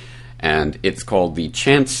 Kissinger, and it's called The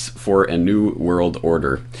Chance for a New World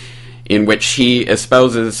Order, in which he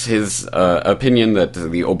espouses his opinion that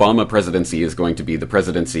the Obama presidency is going to be the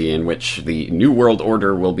presidency in which the New World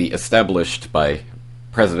Order will be established by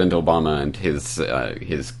President Obama and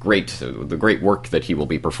the great work that he will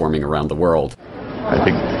be performing around the world. I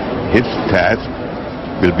think his task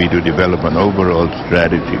will be to develop an overall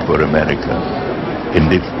strategy for America in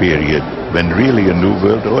this period when really a new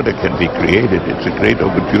world order can be created. It's a great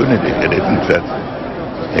opportunity. It isn't just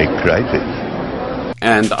a crisis.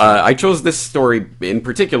 And I chose this story in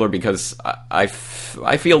particular because I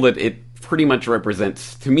feel that it pretty much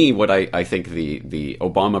represents, to me, what I think the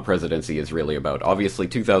Obama presidency is really about. Obviously,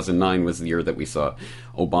 2009 was the year that we saw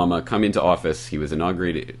Obama come into office. He was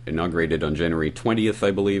inaugurated on January 20th, I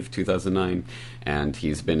believe, 2009. And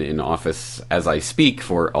he's been in office, as I speak,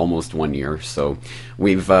 for almost 1 year. So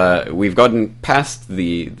we've gotten past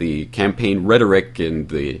the campaign rhetoric and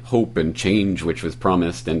the hope and change which was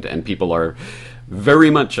promised, and people are very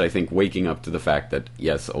much, I think, waking up to the fact that,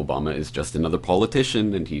 yes, Obama is just another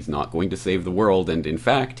politician and he's not going to save the world. And in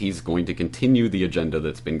fact, he's going to continue the agenda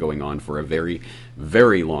that's been going on for a very,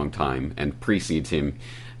 very long time and precedes him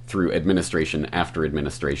through administration after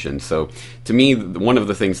administration. So to me, one of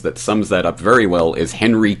the things that sums that up very well is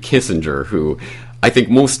Henry Kissinger, who I think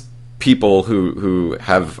most people who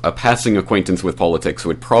have a passing acquaintance with politics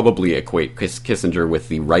would probably equate Kissinger with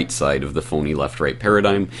the right side of the phony left-right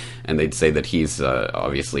paradigm, and they'd say that he's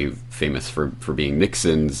obviously famous for being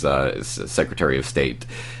Nixon's Secretary of State.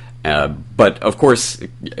 But of course,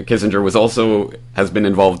 Kissinger has been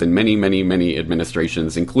involved in many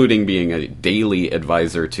administrations, including being a daily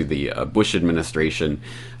advisor to the Bush administration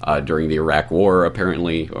during the Iraq War,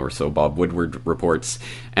 apparently, or so Bob Woodward reports,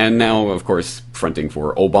 and now, of course, fronting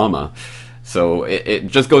for Obama. So it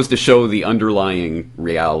just goes to show the underlying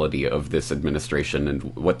reality of this administration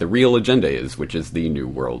and what the real agenda is, which is the New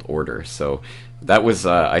World Order. So that was,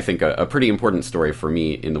 I think, a pretty important story for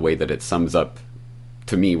me in the way that it sums up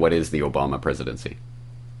to me what is the Obama presidency.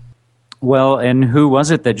 Well, and who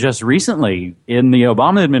was it that just recently in the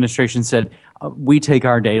Obama administration said, we take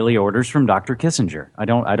our daily orders from Dr. Kissinger. I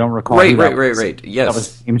don't recall. Right. Yes. That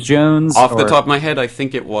was James Jones. Off the top of my head, I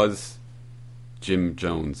think it was Jim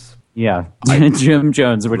Jones. Yeah, Jim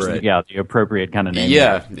Jones, which Right. is, the appropriate kind of name.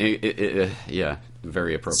 Yeah, yeah,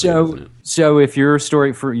 very appropriate. Isn't it? So if your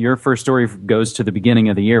first story goes to the beginning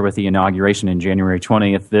of the year with the inauguration in January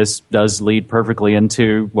 20th, this does lead perfectly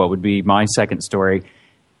into what would be my second story.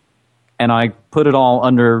 And I put it all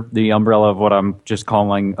under the umbrella of what I'm just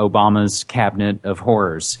calling Obama's Cabinet of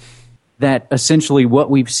Horrors. That essentially what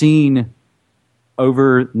we've seen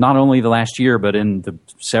over not only the last year, but in the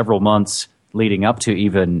several months leading up to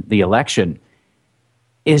even the election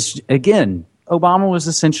is, again, Obama was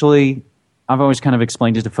essentially, I've always kind of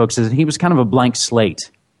explained it to folks, as he was kind of a blank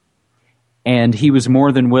slate. And he was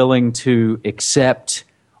more than willing to accept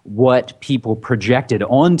what people projected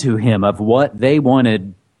onto him of what they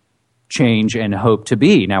wanted change and hope to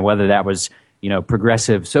be. Now, whether that was,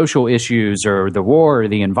 progressive social issues or the war or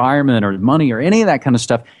the environment or money or any of that kind of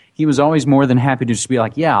stuff, he was always more than happy to just be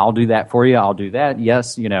like, yeah, I'll do that for you. I'll do that.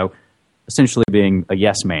 Yes, essentially being a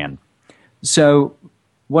yes man. So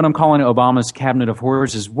what I'm calling Obama's Cabinet of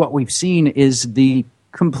Horrors is what we've seen is the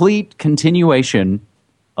complete continuation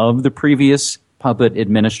of the previous puppet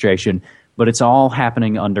administration, but it's all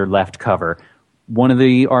happening under left cover. One of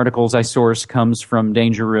the articles I source comes from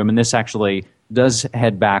Danger Room, and this actually does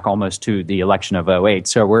head back almost to the election of 2008.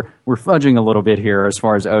 So we're fudging a little bit here as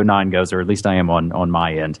far as 2009 goes, or at least I am on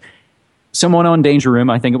my end. Someone on Danger Room,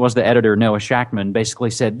 I think it was the editor, Noah Shackman, basically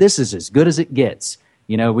said, this is as good as it gets.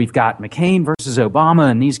 We've got McCain versus Obama,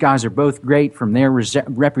 and these guys are both great from their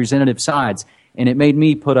representative sides. And it made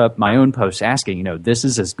me put up my own post asking, this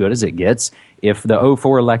is as good as it gets. If the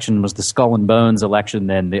 2004 election was the skull and bones election,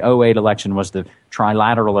 then the 2008 election was the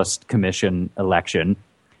Trilateralist Commission election.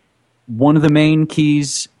 One of the main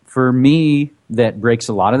keys for me that breaks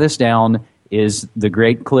a lot of this down is the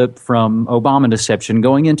great clip from Obama Deception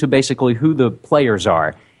going into basically who the players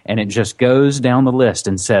are. And it just goes down the list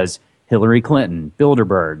and says Hillary Clinton,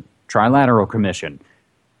 Bilderberg, Trilateral Commission,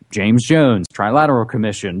 James Jones, Trilateral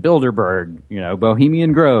Commission, Bilderberg,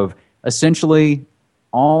 Bohemian Grove, essentially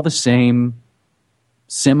all the same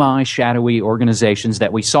semi-shadowy organizations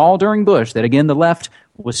that we saw during Bush, that again, the left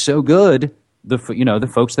was so good, the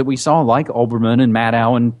folks that we saw like Olbermann and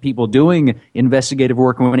Maddow and people doing investigative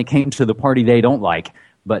work when it came to the party they don't like.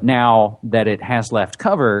 But now that it has left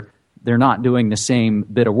cover, they're not doing the same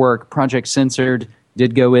bit of work. Project Censored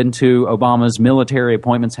did go into Obama's military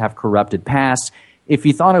appointments have corrupted past. If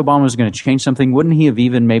you thought Obama was going to change something, wouldn't he have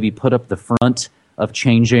even maybe put up the front of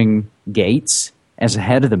changing Gates as a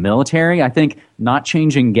head of the military? I think not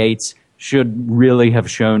changing Gates should really have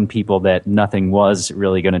shown people that nothing was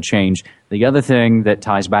really going to change. The other thing that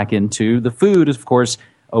ties back into the food is, of course,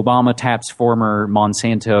 Obama taps former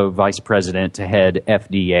Monsanto vice president to head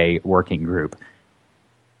FDA working group.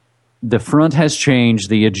 The front has changed.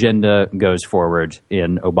 The agenda goes forward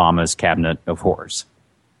in Obama's Cabinet of Horrors.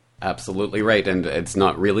 Absolutely right, and it's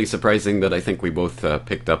not really surprising that I think we both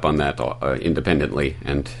picked up on that independently,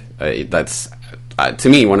 and that's, to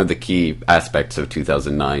me, one of the key aspects of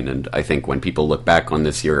 2009, and I think when people look back on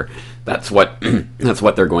this year, that's what that's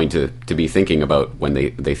what they're going to be thinking about when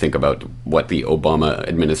they think about what the Obama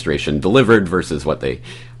administration delivered versus what they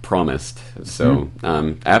promised. So,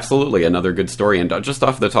 absolutely, another good story, and just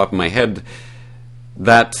off the top of my head,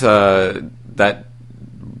 that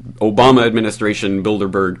Obama administration,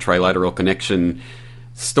 Bilderberg, Trilateral Connection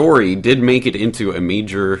story did make it into a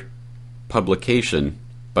major publication,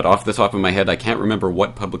 but off the top of my head, I can't remember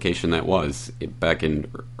what publication that was back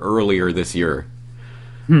in earlier this year.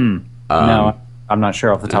 No, I'm not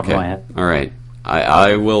sure off the top of my head. All right.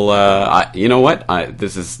 I will, you know what?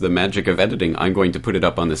 This is the magic of editing. I'm going to put it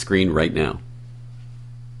up on the screen right now.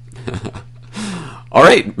 All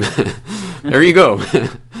right. There you go.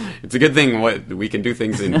 It's a good thing we can do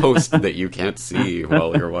things in post that you can't see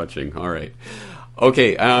while you're watching. All right.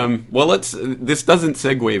 Okay, well, this doesn't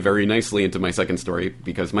segue very nicely into my second story,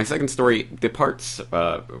 because my second story departs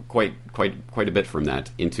quite a bit from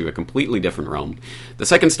that into a completely different realm. The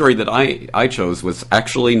second story that I chose was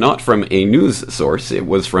actually not from a news source. It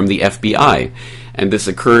was from the FBI, and this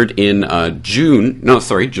occurred in July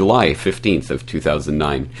 15th of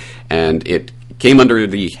 2009, and it came under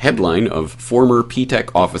the headline of Former PTEC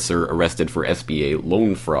Officer Arrested for SBA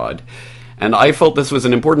Loan Fraud. And I felt this was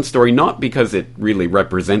an important story, not because it really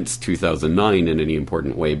represents 2009 in any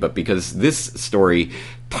important way, but because this story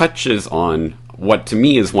touches on what to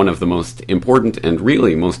me is one of the most important and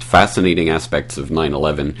really most fascinating aspects of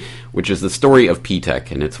 9/11, which is the story of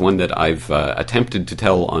P-TECH, and it's one that I've attempted to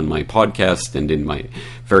tell on my podcast and in my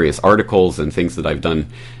various articles and things that I've done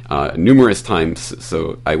numerous times.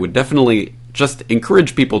 So I would definitely just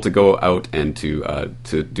encourage people to go out and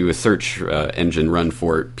to do a search engine run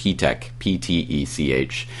for P-TECH,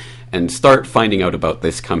 P-T-E-C-H, and start finding out about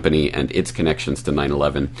this company and its connections to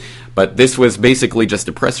 9/11. But this was basically just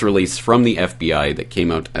a press release from the FBI that came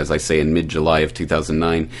out, as I say, in mid-July of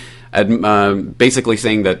 2009, basically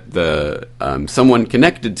saying that someone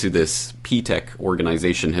connected to this P-TECH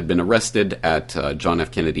organization had been arrested at John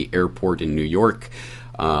F. Kennedy Airport in New York,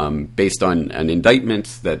 based on an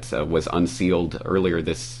indictment that was unsealed earlier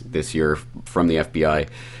this year from the FBI.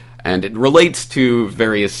 And it relates to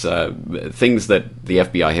various things that the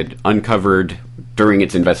FBI had uncovered during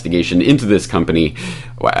its investigation into this company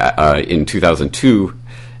in 2002.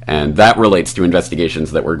 And that relates to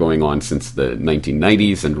investigations that were going on since the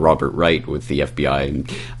 1990s and Robert Wright with the FBI.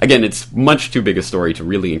 And again, it's much too big a story to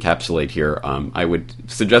really encapsulate here. I would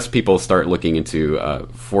suggest people start looking into,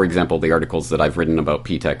 for example, the articles that I've written about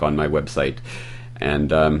P-TECH on my website.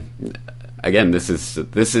 And again, this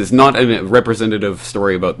is not a representative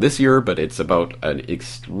story about this year, but it's about an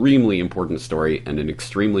extremely important story and an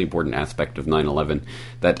extremely important aspect of 9/11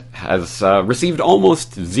 that has received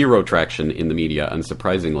almost zero traction in the media,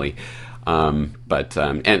 unsurprisingly.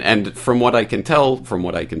 And from what I can tell, from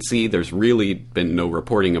what I can see, there's really been no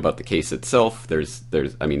reporting about the case itself. It's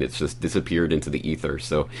just disappeared into the ether.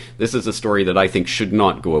 So this is a story that I think should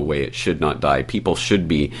not go away. It should not die. People should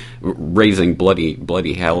be raising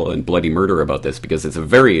bloody hell and bloody murder about this because it's a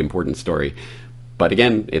very important story. But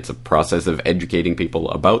again, it's a process of educating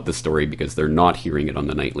people about the story because they're not hearing it on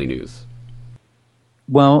the nightly news.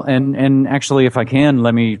 Well, and actually, if I can,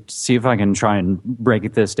 let me see if I can try and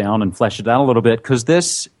break this down and flesh it out a little bit, because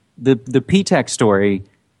the P-TECH story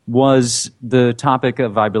was the topic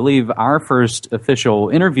of, I believe, our first official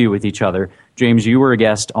interview with each other. James, you were a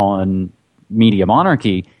guest on Media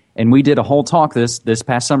Monarchy, and we did a whole talk this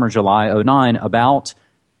past summer, July 2009, about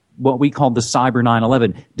what we called the Cyber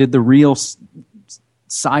 9/11. Did the real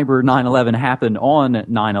Cyber 9/11 happen on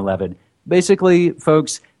 9/11? Basically,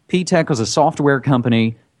 folks, P-TECH was a software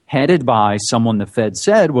company headed by someone the Fed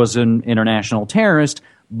said was an international terrorist,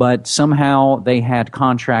 but somehow they had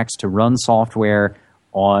contracts to run software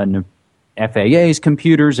on FAA's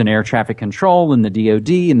computers and air traffic control and the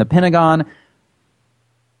DoD and the Pentagon.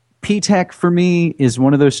 P-TECH, for me, is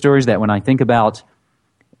one of those stories that when I think about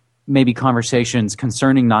maybe conversations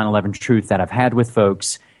concerning 9/11 truth that I've had with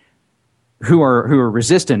folks who are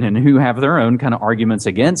resistant and who have their own kind of arguments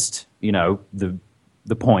against,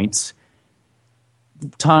 the points.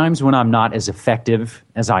 Times when I'm not as effective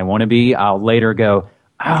as I want to be, I'll later go,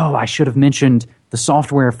 oh, I should have mentioned the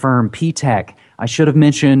software firm P-TECH. I should have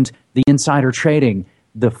mentioned the insider trading,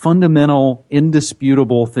 the fundamental,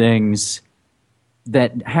 indisputable things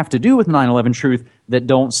that have to do with 9/11 truth that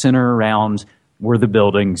don't center around were the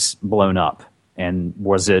buildings blown up and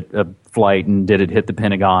was it a flight and did it hit the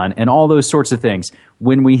Pentagon and all those sorts of things.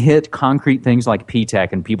 When we hit concrete things like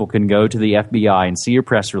P-TECH and people can go to the FBI and see a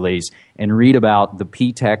press release and read about the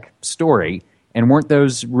P-TECH story, and weren't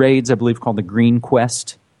those raids, I believe, called the Green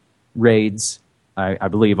Quest raids, I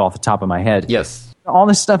believe off the top of my head. Yes. All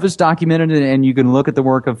this stuff is documented, and you can look at the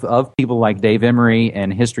work of people like Dave Emery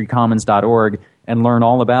and historycommons.org and learn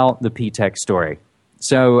all about the P-TECH story.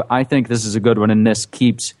 So I think this is a good one, and this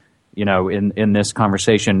keeps, in this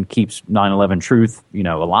conversation, keeps 9/11 truth,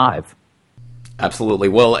 alive. Absolutely.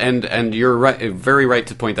 Well, and you're right, very right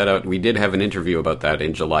to point that out. We did have an interview about that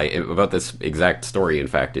in July, about this exact story, in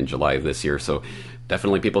fact, in July of this year. So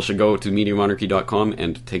definitely people should go to MediaMonarchy.com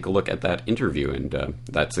and take a look at that interview, and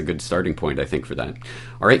that's a good starting point, I think, for that.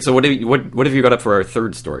 All right, so what have you got up for our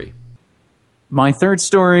third story? My third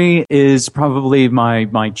story is probably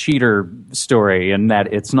my cheater story, in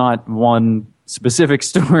that it's not one specific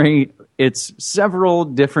story. It's several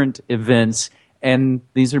different events, and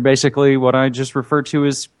these are basically what I just refer to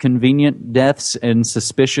as convenient deaths and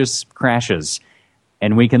suspicious crashes.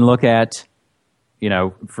 And we can look at,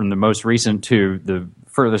 from the most recent to the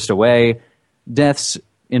furthest away, deaths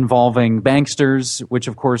involving banksters, which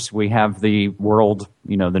of course we have the world,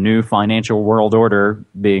 the new financial world order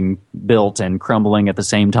being built and crumbling at the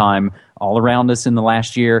same time all around us in the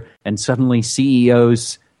last year. And suddenly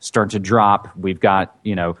CEOs start to drop. We've got,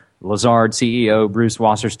 Lazard CEO Bruce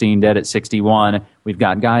Wasserstein dead at 61. We've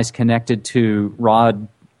got guys connected to Rod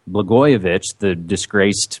Blagojevich, the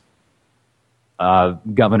disgraced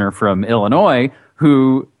governor from Illinois,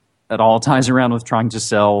 who it all ties around with trying to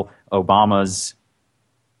sell Obama's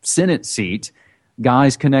Senate seat.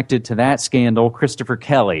 Guys connected to that scandal: Christopher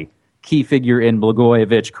Kelly, key figure in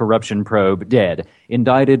Blagojevich corruption probe, dead.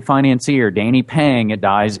 Indicted financier Danny Pang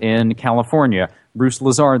dies in California. Bruce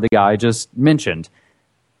Lazar, the guy I just mentioned.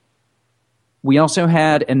 We also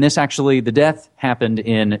had, and this actually, the death happened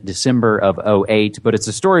in December of 2008, but it's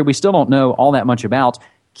a story we still don't know all that much about.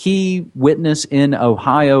 Key witness in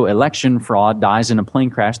Ohio election fraud dies in a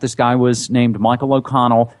plane crash. This guy was named Michael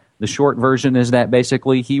O'Connell. The short version is that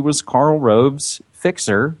basically he was Karl Rove's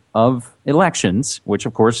fixer of elections, which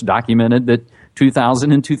of course documented that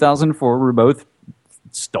 2000 and 2004 were both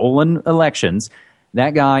stolen elections.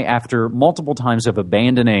 That guy, after multiple times of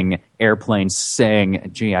abandoning airplanes,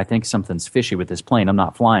 saying, gee, I think something's fishy with this plane, I'm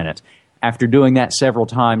not flying it. After doing that several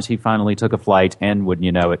times, he finally took a flight, and wouldn't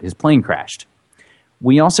you know it, his plane crashed.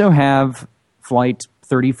 We also have Flight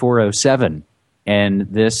 3407, and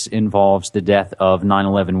this involves the death of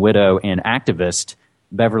 9/11 widow and activist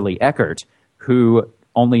Beverly Eckert, who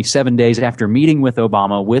only 7 days after meeting with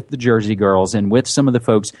Obama, with the Jersey Girls, and with some of the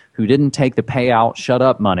folks who didn't take the payout, shut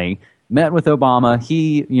up money, met with Obama.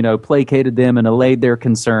 He, placated them and allayed their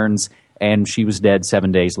concerns, and she was dead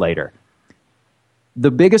 7 days later.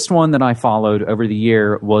 The biggest one that I followed over the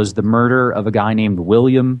year was the murder of a guy named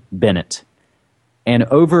William Bennett. And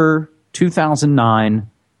over 2009,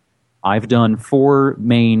 I've done 4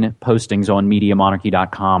 main postings on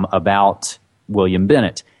MediaMonarchy.com about William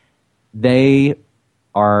Bennett. They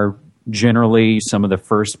are generally some of the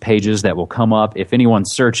first pages that will come up. If anyone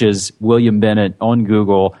searches William Bennett on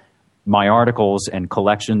Google, my articles and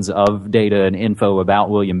collections of data and info about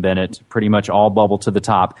William Bennett pretty much all bubble to the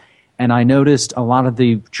top. And I noticed a lot of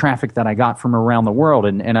the traffic that I got from around the world.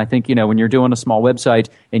 And I think, when you're doing a small website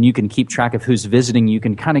and you can keep track of who's visiting, you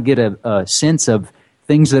can kind of get a sense of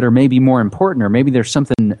things that are maybe more important, or maybe there's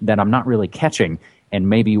something that I'm not really catching. And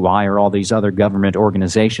maybe why are all these other government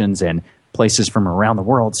organizations and places from around the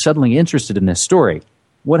world suddenly interested in this story?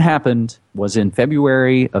 What happened was in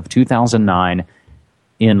February of 2009,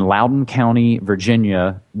 in Loudoun County,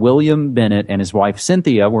 Virginia, William Bennett and his wife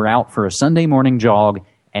Cynthia were out for a Sunday morning jog,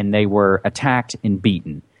 and they were attacked and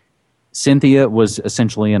beaten. Cynthia was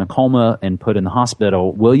essentially in a coma and put in the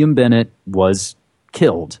hospital. William Bennett was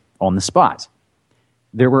killed on the spot.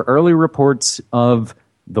 There were early reports of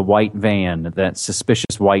the white van, that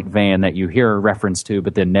suspicious white van that you hear a reference to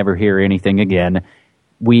but then never hear anything again.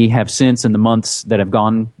 We have since, in the months that have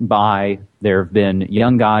gone by, there have been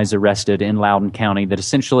young guys arrested in Loudoun County that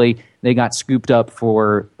essentially they got scooped up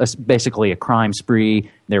for basically a crime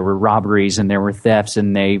spree. There were robberies and there were thefts,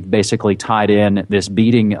 and they basically tied in this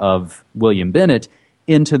beating of William Bennett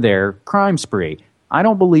into their crime spree. I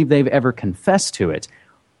don't believe they've ever confessed to it.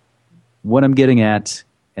 What I'm getting at,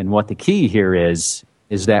 and what the key here is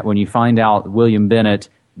that when you find out William Bennett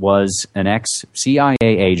was an ex-CIA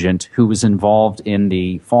agent who was involved in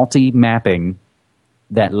the faulty mapping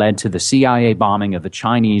that led to the CIA bombing of the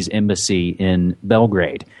Chinese embassy in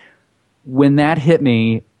Belgrade. When that hit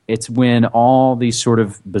me, it's when all these sort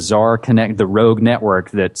of bizarre the rogue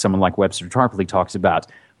network that someone like Webster Tarpley talks about,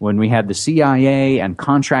 when we had the CIA and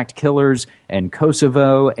contract killers and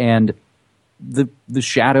Kosovo, and the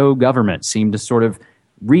shadow government seemed to sort of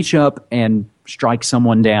reach up and strike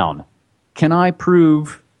someone down. Can I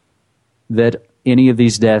prove that any of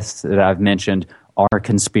these deaths that I've mentioned are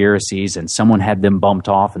conspiracies and someone had them bumped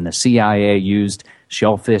off and the CIA used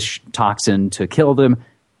shellfish toxin to kill them?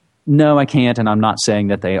 No, I can't, and I'm not saying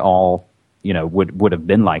that they all, would have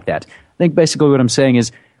been like that. I think basically what I'm saying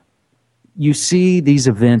is you see these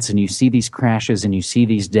events and you see these crashes and you see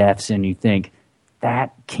these deaths and you think,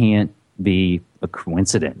 that can't be a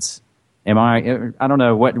coincidence. I don't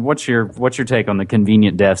know, what's your take on the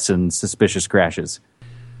convenient deaths and suspicious crashes?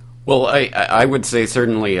 Well, I would say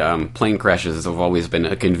certainly plane crashes have always been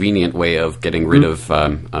a convenient way of getting rid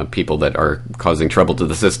of people that are causing trouble to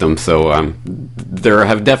the system. So there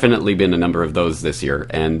have definitely been a number of those this year.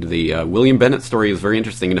 And the William Bennett story is very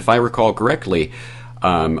interesting. And if I recall correctly,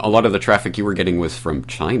 a lot of the traffic you were getting was from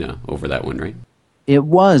China over that one, right? It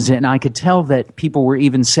was, and I could tell that people were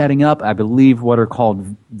even setting up, I believe, what are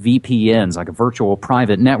called VPNs, like a virtual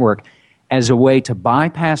private network, as a way to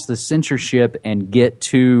bypass the censorship and get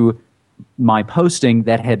to my posting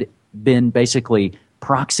that had been basically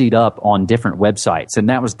proxied up on different websites. And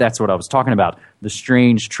that's what I was talking about, the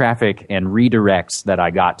strange traffic and redirects that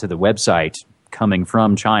I got to the website coming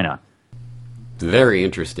from China. Very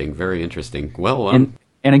interesting, very interesting. Well, and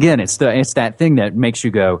again, it's that thing that makes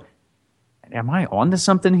you go, am I onto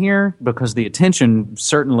something here? Because the attention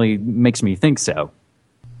certainly makes me think so.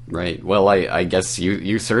 Right. Well, I guess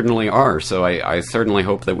you certainly are. So I certainly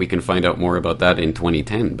hope that we can find out more about that in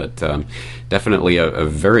 2010. But definitely a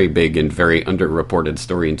very big and very underreported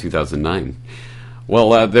story in 2009.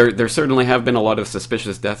 Well, there certainly have been a lot of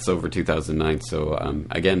suspicious deaths over 2009. So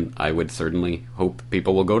again, I would certainly hope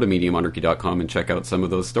people will go to MediaMonarchy.com and check out some of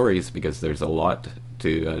those stories, because there's a lot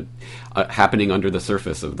to happening under the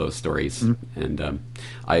surface of those stories. Mm-hmm. And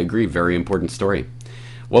I agree, very important story.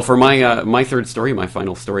 Well, for my third story, my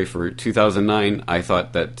final story for 2009, I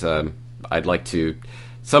thought that I'd like to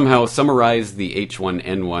somehow summarize the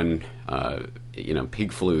H1N1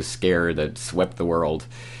 pig flu scare that swept the world.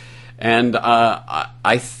 And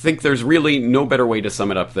I think there's really no better way to sum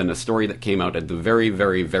it up than a story that came out at the very,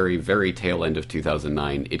 very, very, very tail end of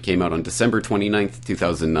 2009. It came out on December 29th,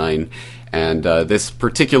 2009, and this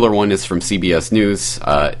particular one is from CBS News.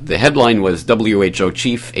 The headline was WHO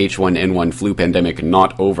Chief H1N1 Flu Pandemic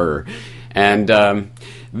Not Over. And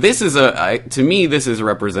this is to me, this is a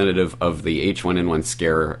representative of the H1N1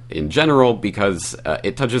 scare in general, because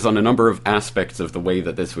it touches on a number of aspects of the way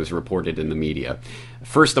that this was reported in the media.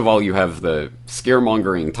 First of all, you have the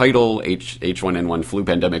scaremongering title, H1N1 Flu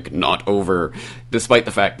Pandemic Not Over, despite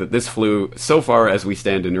the fact that this flu, so far as we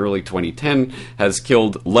stand in early 2010, has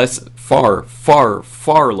killed far, far,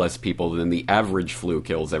 far less people than the average flu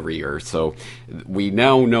kills every year. So we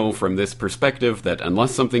now know from this perspective that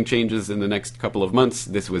unless something changes in the next couple of months,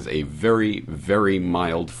 this was a very, very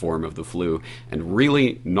mild form of the flu, and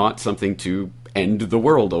really not something to end the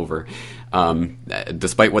world over,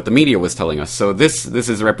 despite what the media was telling us. So this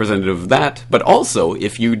is representative of that. But also,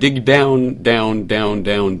 if you dig down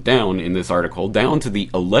in this article, down to the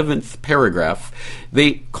 11th paragraph,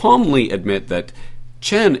 they calmly admit that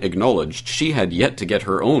Chen acknowledged she had yet to get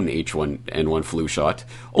her own H1N1 flu shot.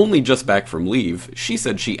 Only just back from leave, she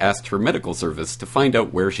said she asked her medical service to find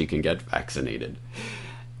out where she can get vaccinated.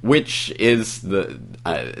 Which is the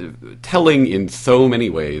telling in so many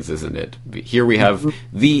ways, isn't it? Here we have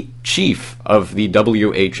the chief of the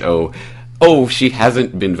WHO. Oh, she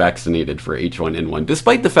hasn't been vaccinated for H1N1,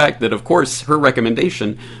 despite the fact that, of course, her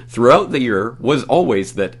recommendation throughout the year was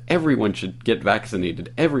always that everyone should get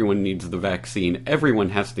vaccinated, everyone needs the vaccine, everyone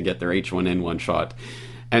has to get their H1N1 shot.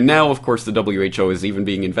 And now, of course, the WHO is even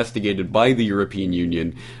being investigated by the European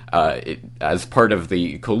Union as part of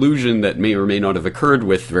the collusion that may or may not have occurred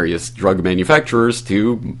with various drug manufacturers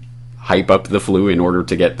to hype up the flu in order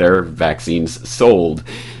to get their vaccines sold.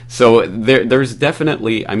 So there's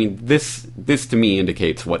definitely, I mean, this to me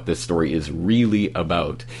indicates what this story is really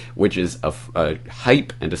about, which is a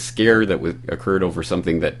hype and a scare that occurred over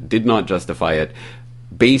something that did not justify it,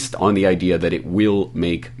 based on the idea that it will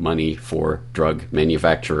make money for drug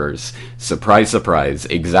manufacturers. Surprise, surprise,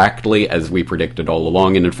 exactly as we predicted all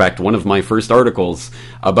along. And in fact, one of my first articles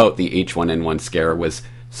about the H1N1 scare was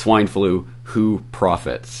Swine Flu, Who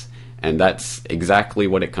Profits? And that's exactly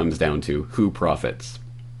what it comes down to, who profits.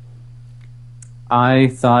 I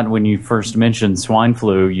thought when you first mentioned swine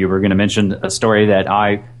flu, you were going to mention a story that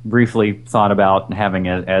I briefly thought about having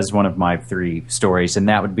as one of my three stories, and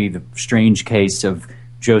that would be the strange case of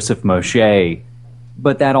Joseph Moshe.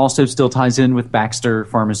 But that also still ties in with Baxter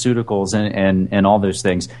Pharmaceuticals and all those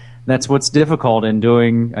things. That's what's difficult in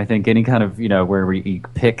doing, I think, any kind of, where we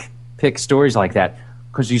pick stories like that,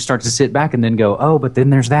 because you start to sit back and then go, oh, but then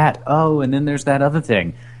there's that. Oh, and then there's that other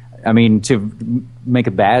thing. I mean, to make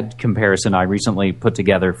a bad comparison, I recently put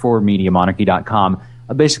together for MediaMonarchy.com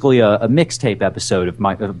basically a mixtape episode of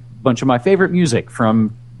a bunch of my favorite music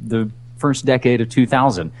from the first decade of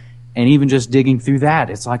 2000. And even just digging through that,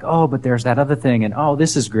 it's like, oh, but there's that other thing, and oh,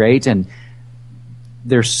 this is great. And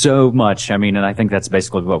there's so much. I mean, and I think that's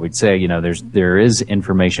basically what we'd say. There is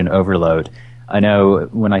information overload. I know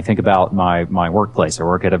when I think about my workplace, I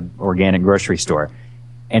work at an organic grocery store,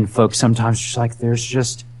 and folks sometimes just like,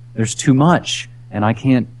 there's too much, and I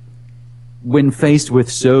can't. When faced with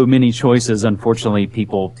so many choices, unfortunately,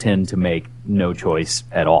 people tend to make no choice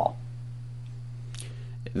at all.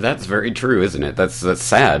 That's very true, isn't it? That's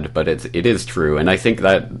sad, but it is true, and I think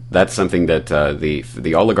that's something that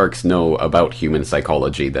the oligarchs know about human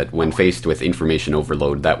psychology. That when faced with information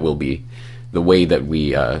overload, that will be the way that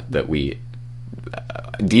we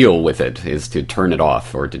deal with it, is to turn it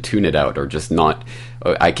off or to tune it out or just not.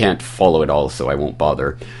 I can't follow it all, so I won't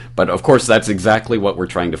bother. But of course, that's exactly what we're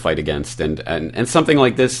trying to fight against. And something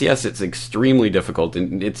like this, yes, it's extremely difficult,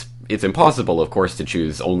 and it's impossible, of course, to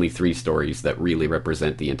choose only 3 stories that really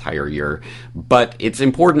represent the entire year. But it's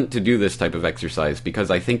important to do this type of exercise because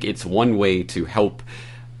I think it's one way to help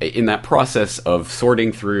in that process of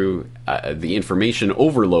sorting through the information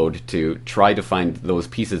overload to try to find those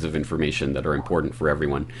pieces of information that are important for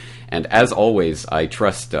everyone. And as always, I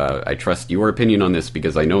trust your opinion on this,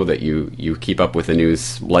 because I know that you keep up with the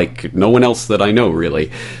news like no one else that I know,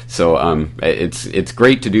 really. So it's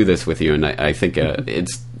great to do this with you, and I think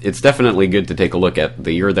it's definitely good to take a look at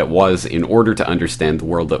the year that was in order to understand the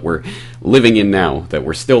world that we're living in now, that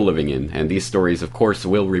we're still living in. And these stories, of course,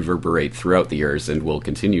 will reverberate throughout the years and will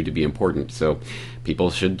continue to be important. So people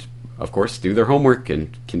should, of course, do their homework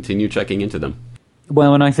and continue checking into them.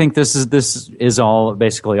 Well, and I think this is all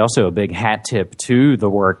basically also a big hat tip to the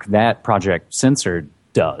work that Project Censored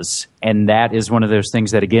does. And that is one of those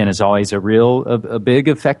things that, again, is always a big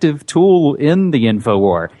effective tool in the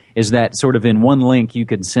InfoWar, is that sort of in one link you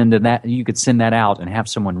could send that out and have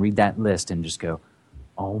someone read that list and just go,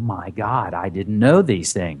 oh my God, I didn't know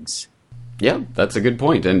these things. Yeah, that's a good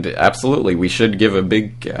point. And absolutely, we should give a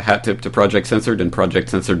big hat tip to Project Censored and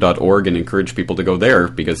projectcensored.org and encourage people to go there,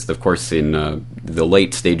 because, of course, in the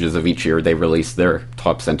late stages of each year, they release their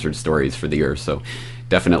top censored stories for the year. So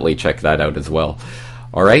definitely check that out as well.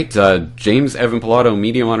 All right, James Evan Pilato,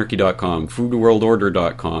 MediaMonarchy.com,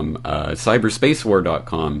 FoodWorldOrder.com,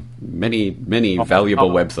 CyberspaceWar.com, many valuable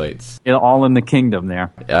websites. All in the kingdom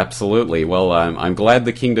there. Absolutely. Well, I'm glad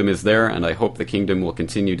the kingdom is there, and I hope the kingdom will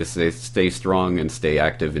continue to stay strong and stay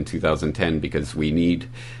active in 2010, because we need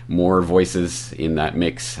more voices in that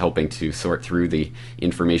mix, helping to sort through the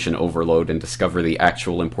information overload and discover the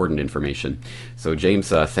actual important information. So, James,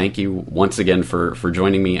 thank you once again for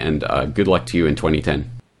joining me, and good luck to you in 2010.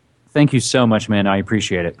 Thank you so much, man. I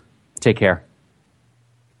appreciate it. Take care.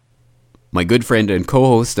 My good friend and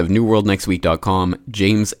co-host of NewWorldNextWeek.com,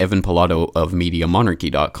 James Evan Pilato of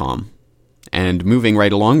MediaMonarchy.com. And moving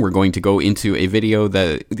right along, we're going to go into a video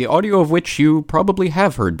that the audio of which you probably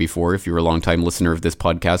have heard before if you're a long-time listener of this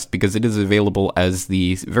podcast, because it is available as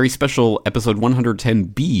the very special episode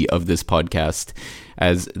 110B of this podcast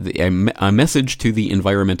as a message to the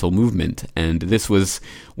environmental movement. And this was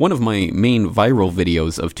one of my main viral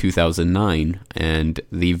videos of 2009. And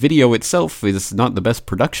the video itself is not the best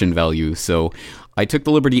production value, so I took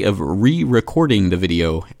the liberty of re-recording the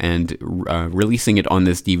video and releasing it on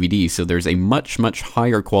this DVD, so there's a much, much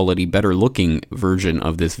higher quality, better looking version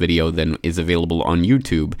of this video than is available on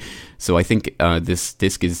YouTube. So I think this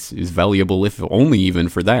disc is valuable, if only even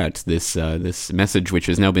for that. This message, which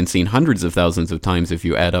has now been seen hundreds of thousands of times if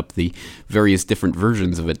you add up the various different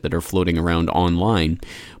versions of it that are floating around online.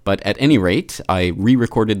 But at any rate, I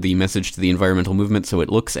re-recorded the message to the environmental movement so it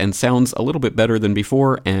looks and sounds a little bit better than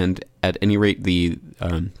before, and at any rate, the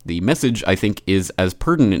message, I think, is as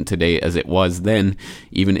pertinent today as it was then,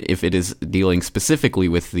 even if it is dealing specifically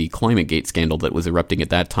with the ClimateGate scandal that was erupting at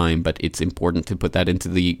that time, but it's important to put that into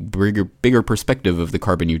the bigger perspective of the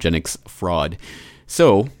carbon eugenics fraud.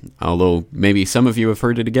 So, although maybe some of you have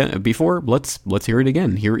heard it again before, let's hear it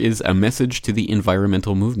again. Here is a message to the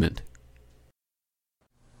environmental movement.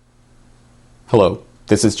 Hello,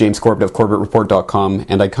 this is James Corbett of CorbettReport.com,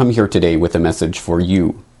 and I come here today with a message for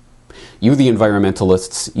you. You the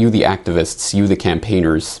environmentalists, you the activists, you the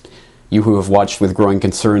campaigners, you who have watched with growing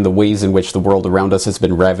concern the ways in which the world around us has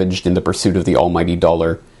been ravaged in the pursuit of the almighty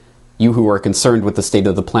dollar. You who are concerned with the state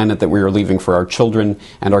of the planet that we are leaving for our children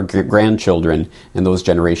and our grandchildren and those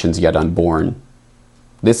generations yet unborn.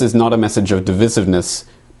 This is not a message of divisiveness,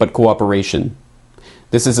 but cooperation.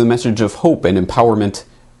 This is a message of hope and empowerment,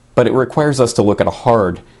 but it requires us to look at a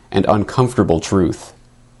hard and uncomfortable truth.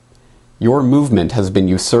 Your movement has been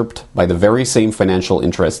usurped by the very same financial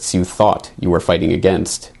interests you thought you were fighting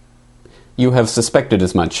against. You have suspected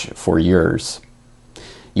as much for years.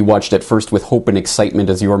 You watched at first with hope and excitement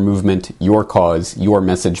as your movement, your cause, your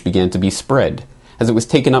message began to be spread, as it was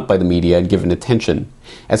taken up by the media and given attention,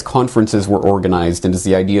 as conferences were organized and as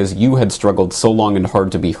the ideas you had struggled so long and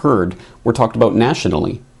hard to be heard were talked about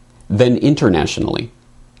nationally, then internationally.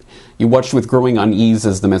 You watched with growing unease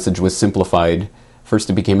as the message was simplified. First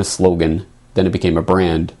it became a slogan, then it became a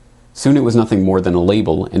brand. Soon it was nothing more than a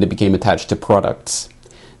label, and it became attached to products.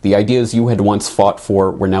 The ideas you had once fought for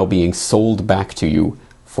were now being sold back to you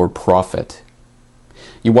for profit.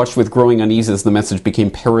 You watched with growing unease as the message became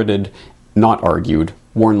parroted, not argued,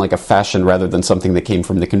 worn like a fashion rather than something that came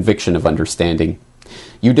from the conviction of understanding.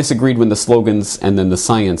 You disagreed when the slogans and then the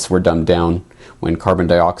science were dumbed down, when carbon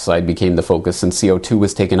dioxide became the focus and CO2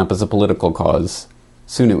 was taken up as a political cause.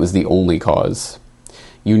 Soon it was the only cause.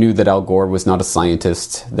 You knew that Al Gore was not a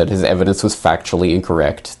scientist, that his evidence was factually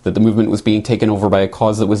incorrect, that the movement was being taken over by a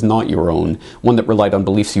cause that was not your own, one that relied on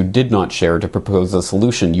beliefs you did not share to propose a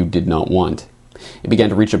solution you did not want. It began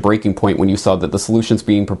to reach a breaking point when you saw that the solutions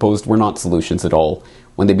being proposed were not solutions at all,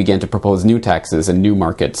 when they began to propose new taxes and new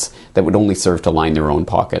markets that would only serve to line their own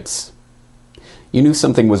pockets. You knew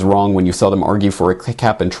something was wrong when you saw them argue for a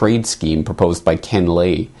cap-and-trade scheme proposed by Ken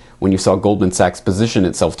Lay, when you saw Goldman Sachs position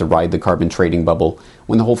itself to ride the carbon trading bubble,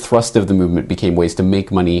 when the whole thrust of the movement became ways to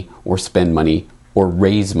make money or spend money or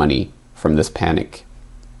raise money from this panic.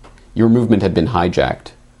 Your movement had been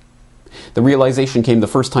hijacked. The realization came the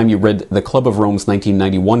first time you read the Club of Rome's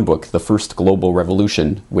 1991 book, The First Global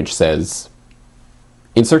Revolution, which says,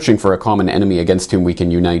 "In searching for a common enemy against whom we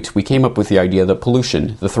can unite, we came up with the idea that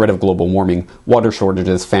pollution, the threat of global warming, water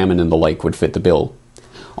shortages, famine, and the like would fit the bill.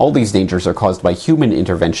 All these dangers are caused by human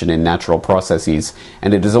intervention in natural processes,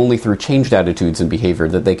 and it is only through changed attitudes and behavior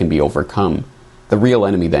that they can be overcome. The real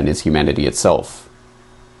enemy, then, is humanity itself."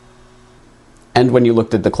 And when you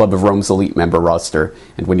looked at the Club of Rome's elite member roster,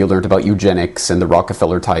 and when you learned about eugenics and the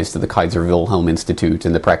Rockefeller ties to the Kaiser Wilhelm Institute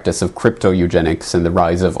and the practice of crypto-eugenics and the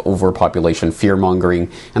rise of overpopulation fear-mongering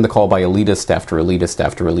and the call by elitist after elitist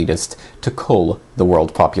after elitist to cull the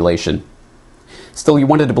world population. Still, you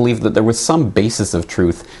wanted to believe that there was some basis of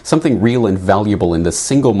truth, something real and valuable in the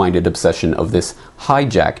single-minded obsession of this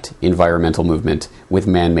hijacked environmental movement with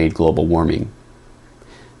man-made global warming.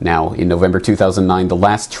 Now, in November 2009, the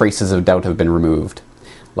last traces of doubt have been removed.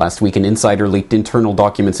 Last week, an insider leaked internal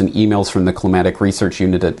documents and emails from the Climatic Research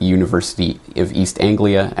Unit at the University of East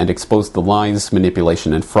Anglia and exposed the lies,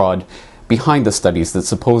 manipulation, and fraud behind the studies that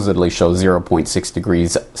supposedly show 0.6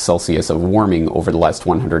 degrees Celsius of warming over the last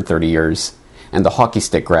 130 years, and the hockey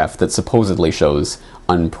stick graph that supposedly shows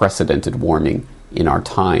unprecedented warming in our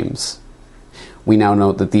times. We now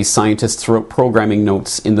know that these scientists wrote programming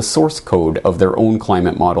notes in the source code of their own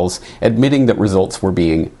climate models, admitting that results were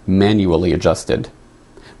being manually adjusted.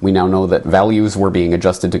 We now know that values were being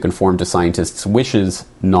adjusted to conform to scientists' wishes,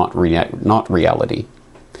 not reality.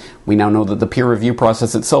 We now know that the peer review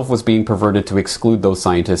process itself was being perverted to exclude those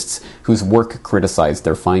scientists whose work criticized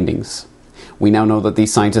their findings. We now know that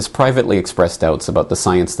these scientists privately expressed doubts about the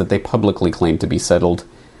science that they publicly claimed to be settled.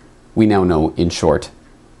 We now know, in short,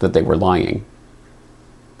 that they were lying.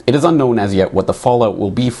 It is unknown as yet what the fallout will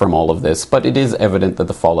be from all of this, but it is evident that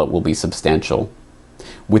the fallout will be substantial.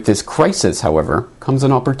 With this crisis, however, comes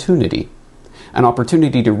an opportunity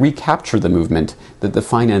to recapture the movement that the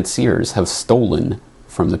financiers have stolen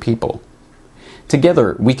from the people.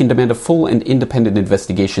 Together, we can demand a full and independent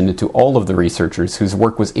investigation into all of the researchers whose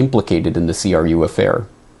work was implicated in the CRU affair.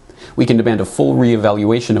 We can demand a full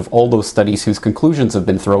re-evaluation of all those studies whose conclusions have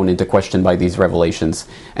been thrown into question by these revelations,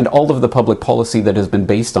 and all of the public policy that has been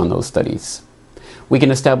based on those studies. We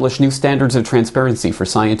can establish new standards of transparency for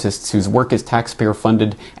scientists whose work is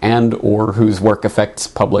taxpayer-funded and or whose work affects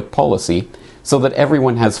public policy, so that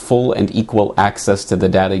everyone has full and equal access to the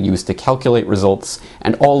data used to calculate results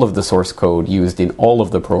and all of the source code used in all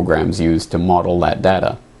of the programs used to model that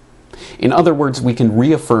data. In other words, we can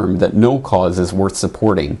reaffirm that no cause is worth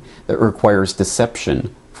supporting that requires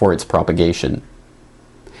deception for its propagation.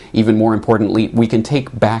 Even more importantly, we can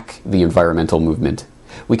take back the environmental movement.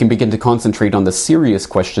 We can begin to concentrate on the serious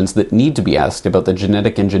questions that need to be asked about the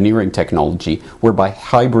genetic engineering technology whereby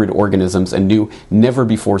hybrid organisms and new,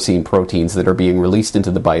 never-before-seen proteins that are being released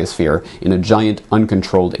into the biosphere in a giant,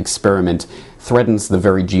 uncontrolled experiment threatens the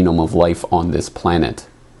very genome of life on this planet.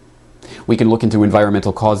 We can look into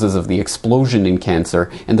environmental causes of the explosion in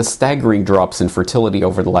cancer and the staggering drops in fertility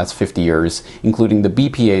over the last 50 years, including the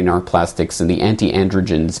BPA in our plastics and the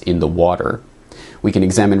anti-androgens in the water. We can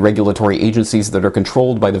examine regulatory agencies that are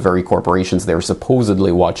controlled by the very corporations they are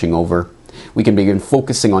supposedly watching over. We can begin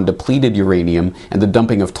focusing on depleted uranium and the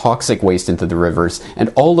dumping of toxic waste into the rivers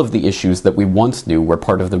and all of the issues that we once knew were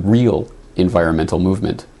part of the real environmental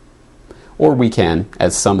movement. Or we can,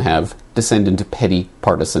 as some have, descend into petty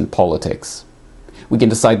partisan politics. We can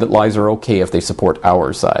decide that lies are okay if they support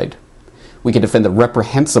our side. We can defend the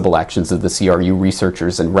reprehensible actions of the CRU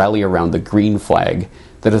researchers and rally around the green flag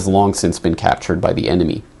that has long since been captured by the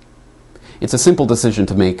enemy. It's a simple decision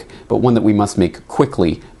to make, but one that we must make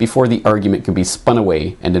quickly before the argument can be spun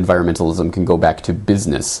away and environmentalism can go back to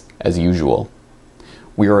business as usual.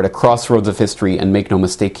 We are at a crossroads of history, and make no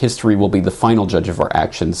mistake, history will be the final judge of our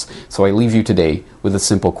actions, so I leave you today with a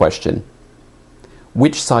simple question.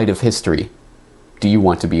 Which side of history do you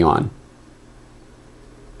want to be on?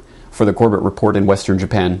 For the Corbett Report in Western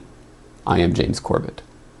Japan, I am James Corbett.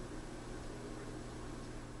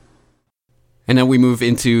 And now we move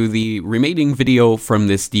into the remaining video from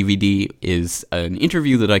this DVD is an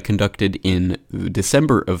interview that I conducted in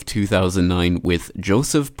December of 2009 with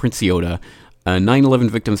Joseph Princiota a 9/11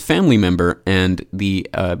 victim's family member, and the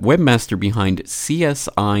webmaster behind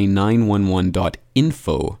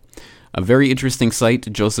CSI911.info. A very interesting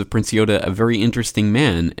site. Joseph Princiota, a very interesting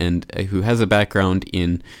man, and who has a background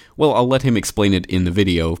in, well, I'll let him explain it in the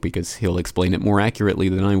video, because he'll explain it more accurately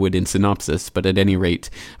than I would in synopsis, but at any rate,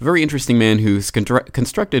 a very interesting man who's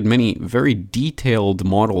constructed many very detailed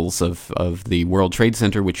models of the World Trade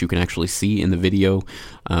Center, which you can actually see in the video,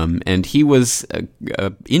 and he was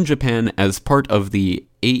in Japan as part of the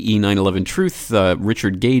AE 9/11 Truth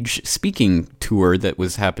Richard Gage speaking tour that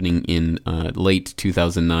was happening in late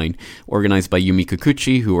 2009, organized by Yumi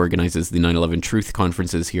Kikuchi, who organizes the 9/11 Truth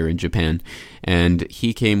conferences here in Japan. And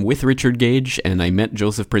he came with Richard Gage, and I met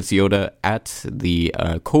Joseph Princiota at the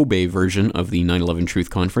Kobe version of the 9/11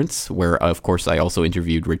 Truth conference, where, of course, I also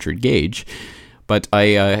interviewed Richard Gage. But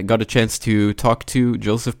I got a chance to talk to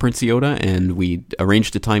Joseph Princiota, and we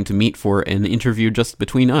arranged a time to meet for an interview just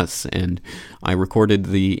between us. And I recorded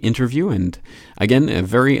the interview, and again,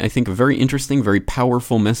 I think a very interesting, very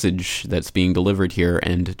powerful message that's being delivered here.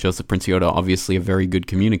 And Joseph Princiota, obviously a very good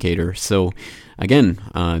communicator. So again,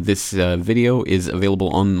 this video is available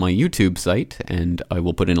on my YouTube site, and I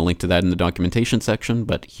will put in a link to that in the documentation section.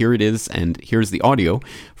 But here it is, and here's the audio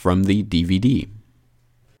from the DVD.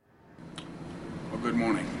 Good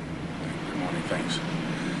morning. Good morning, thanks.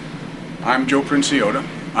 I'm Joe Princiota.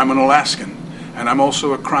 I'm an Alaskan, and I'm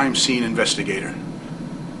also a crime scene investigator.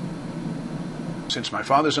 Since my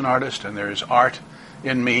father's an artist and there's art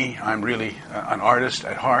in me, I'm really an artist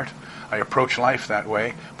at heart. I approach life that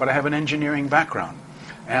way, but I have an engineering background,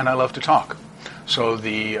 and I love to talk. So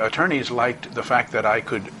the attorneys liked the fact that I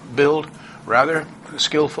could build rather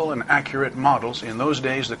skillful and accurate models. In those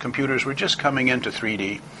days, the computers were just coming into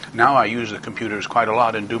 3D. Now I use the computers quite a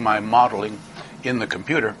lot and do my modeling in the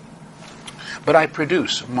computer. But I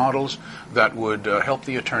produce models that would help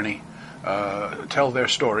the attorney tell their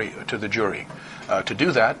story to the jury. To do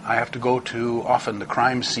that, I have to go to often the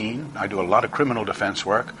crime scene. I do a lot of criminal defense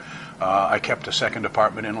work. I kept a second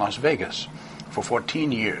apartment in Las Vegas for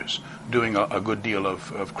 14 years, doing a good deal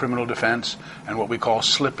of criminal defense and what we call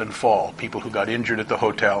slip and fall. People who got injured at the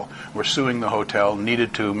hotel were suing the hotel,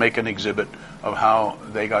 needed to make an exhibit of how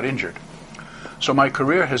they got injured. So my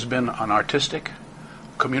career has been on artistic,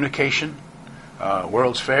 communication,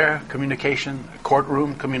 World's Fair communication,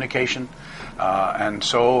 courtroom communication, and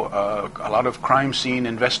so a lot of crime scene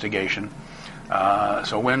investigation.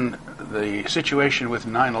 So when the situation with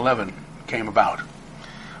 9/11 came about,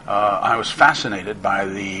 I was fascinated by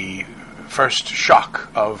the first shock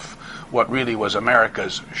of what really was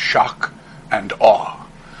America's shock and awe.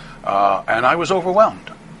 And I was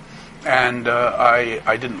overwhelmed. And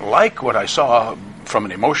I didn't like what I saw from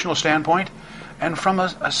an emotional standpoint and from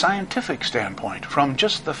a scientific standpoint, from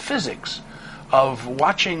just the physics of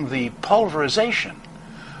watching the pulverization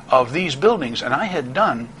of these buildings. And I had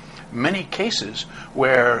done many cases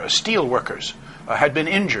where steel workers had been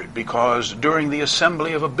injured because during the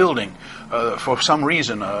assembly of a building, for some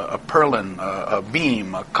reason, a purlin, a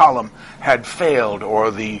beam, a column had failed, or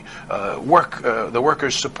the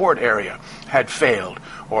workers' support area had failed,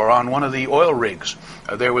 or on one of the oil rigs,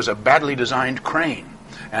 there was a badly designed crane,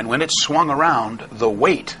 and when it swung around, the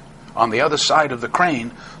weight on the other side of the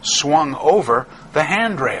crane swung over the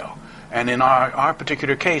handrail, and in our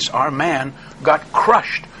particular case, our man got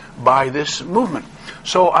crushed by this movement.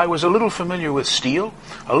 So I was a little familiar with steel,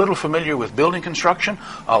 a little familiar with building construction,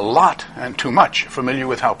 a lot and too much familiar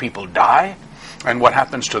with how people die and what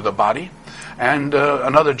happens to the body. And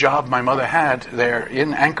another job my mother had there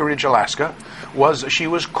in Anchorage, Alaska, was she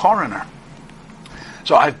was coroner.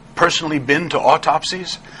 So I've personally been to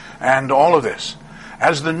autopsies and all of this.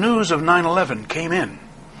 As the news of 9/11 came in,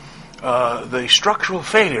 the structural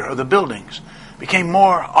failure of the buildings became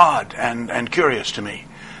more odd and curious to me.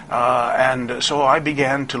 And so I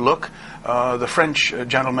began to look. The French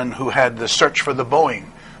gentleman who had the Search for the Boeing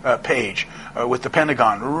page with the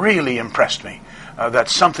Pentagon really impressed me that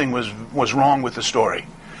something was wrong with the story.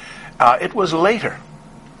 It was later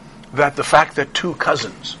that the fact that two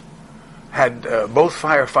cousins had both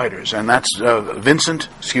firefighters, and that's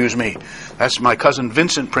that's my cousin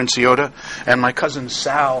Vincent Princiota and my cousin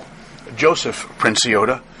Sal Joseph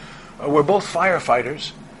Princiota, were both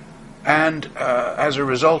firefighters. And as a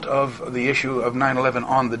result of the issue of 9/11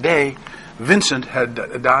 on the day, Vincent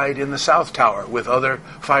had died in the South Tower with other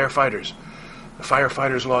firefighters. The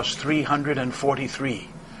firefighters lost 343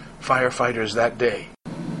 firefighters that day.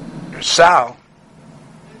 Sal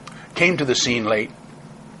came to the scene late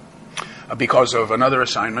because of another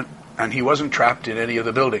assignment, and he wasn't trapped in any of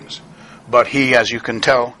the buildings. But he, as you can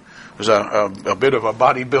tell, was a bit of a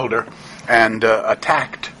bodybuilder and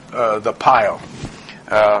attacked the pile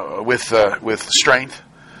with strength,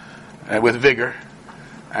 with vigor,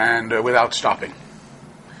 and without stopping.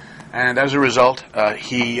 And as a result,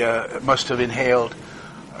 he must have inhaled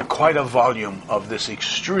quite a volume of this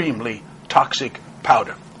extremely toxic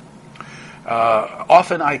powder.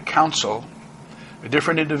 Often I counsel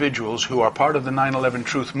different individuals who are part of the 9/11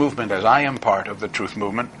 Truth Movement, as I am part of the Truth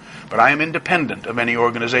Movement, but I am independent of any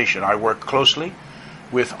organization. I work closely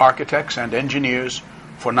with architects and engineers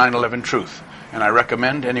for 9/11 Truth, and I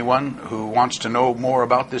recommend anyone who wants to know more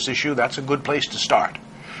about this issue, that's a good place to start.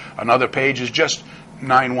 Another page is just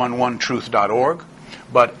 911truth.org,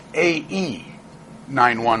 but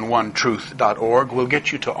AE911truth.org will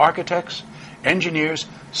get you to architects, engineers,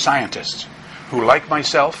 scientists who, like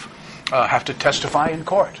myself, have to testify in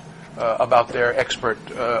court about their expert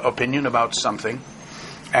opinion about something.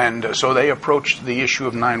 And so they approach the issue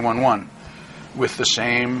of 911 with the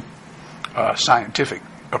same scientific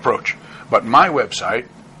approach. But my website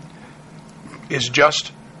is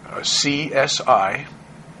just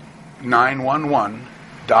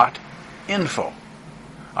CSI911.info.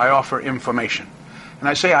 I offer information. And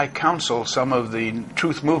I say I counsel some of the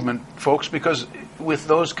Truth Movement folks because with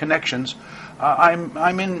those connections,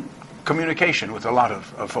 I'm in communication with a lot of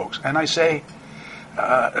folks. And I say,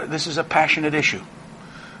 this is a passionate issue.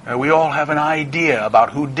 We all have an idea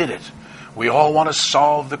about who did it. We all want to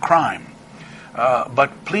solve the crime.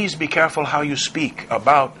 But please be careful how you speak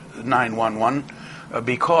about 911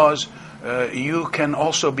 because you can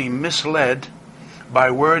also be misled by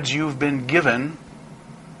words you've been given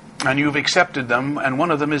and you've accepted them, and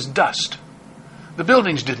one of them is dust. The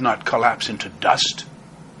buildings did not collapse into dust.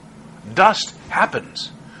 Dust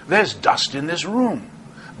happens. There's dust in this room.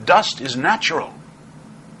 Dust is natural.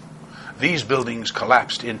 These buildings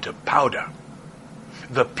collapsed into powder.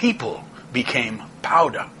 The people became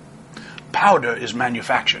powder. Powder is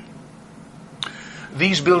manufactured.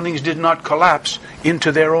 These buildings did not collapse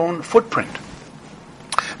into their own footprint.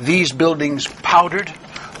 These buildings powdered,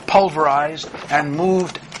 pulverized, and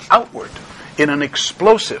moved outward in an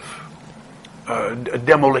explosive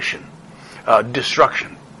demolition,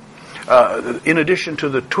 destruction. In addition to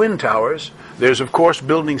the Twin Towers, there's of course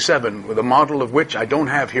Building 7, with a model of which I don't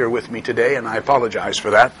have here with me today, and I apologize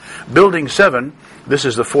for that. Building 7, this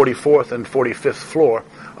is the 44th and 45th floor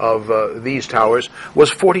of these towers,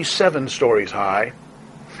 was 47 stories high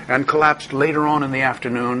and collapsed later on in the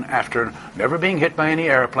afternoon after never being hit by any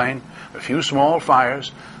airplane, a few small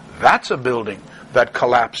fires. That's a building that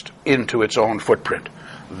collapsed into its own footprint.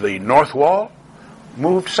 The north wall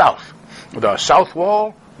moved south. The south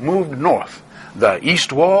wall moved north. The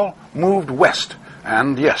east wall moved west.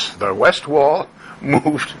 And yes, the west wall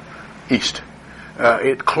moved east.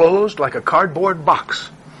 It closed like a cardboard box,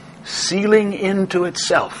 sealing into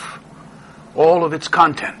itself all of its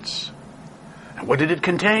contents. And what did it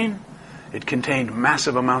contain? It contained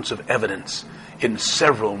massive amounts of evidence in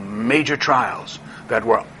several major trials that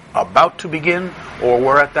were about to begin or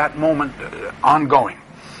were at that moment ongoing.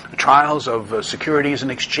 Trials of Securities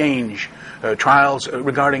and Exchange, trials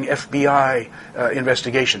regarding FBI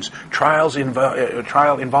investigations, trial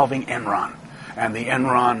involving Enron and the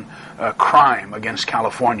Enron crime against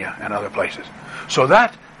California and other places. So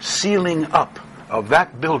that sealing up of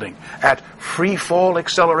that building at free fall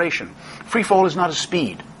acceleration. Free fall is not a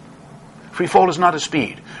speed. Free fall is not a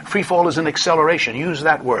speed. Free fall is an acceleration. Use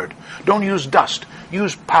that word. Don't use dust.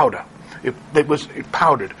 Use powder. It was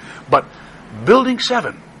powdered. But Building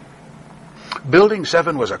 7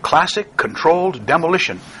 was a classic controlled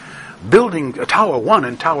demolition. Building Tower 1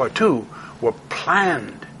 and Tower 2 were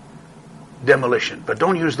planned demolition. But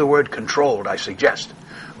don't use the word controlled, I suggest,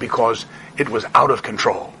 because it was out of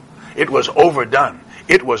control. It was overdone.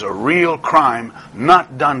 It was a real crime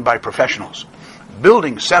not done by professionals.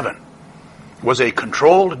 Building 7 was a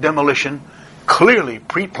controlled demolition, clearly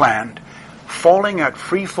pre-planned, falling at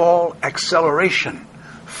free fall acceleration,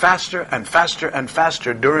 faster and faster and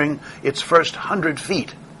faster during its first 100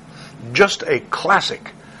 feet. Just a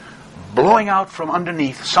classic, blowing out from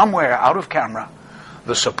underneath, somewhere out of camera,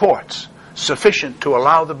 the supports sufficient to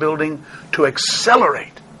allow the building to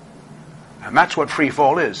accelerate. And that's what free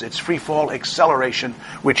fall is. It's free fall acceleration,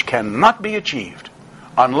 which cannot be achieved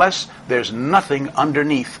unless there's nothing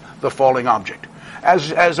underneath the falling object.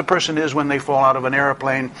 As a person is when they fall out of an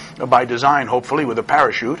airplane by design, hopefully with a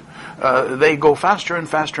parachute, they go faster and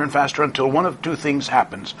faster and faster until one of two things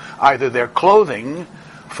happens. Either their clothing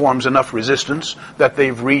forms enough resistance that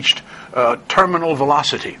they've reached terminal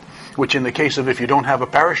velocity, which in the case of if you don't have a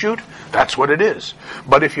parachute, that's what it is.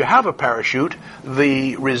 But if you have a parachute,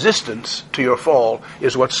 the resistance to your fall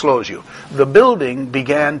is what slows you. The building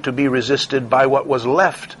began to be resisted by what was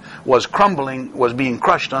left, was crumbling, was being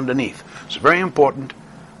crushed underneath. It's very important.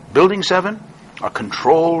 Building 7, a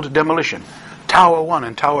controlled demolition. Tower 1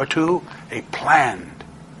 and Tower 2, a planned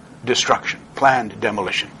destruction, planned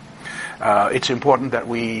demolition. It's important that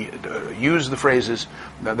we use the phrases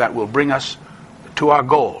that will bring us to our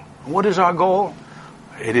goal. What is our goal?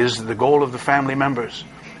 It is the goal of the family members.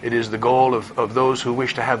 It is the goal of those who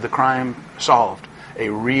wish to have the crime solved. A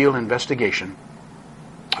real investigation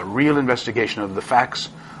of the facts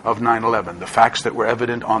of 9/11, the facts that were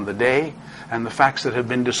evident on the day and the facts that have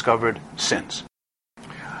been discovered since.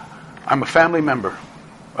 I'm a family member,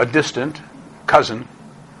 a distant cousin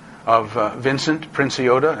of Vincent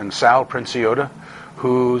Princiota and Sal Princiota,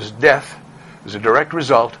 whose death is a direct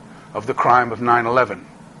result of the crime of 9/11.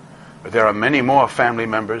 But there are many more family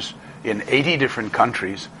members in 80 different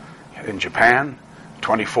countries. In Japan,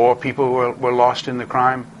 24 people were lost in the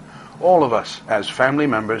crime. All of us, as family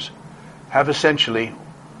members, have essentially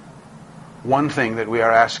one thing that we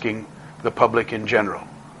are asking the public in general.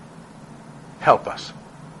 Help us.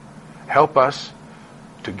 Help us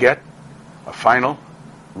to get a final,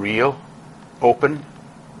 real, open,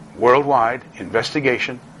 worldwide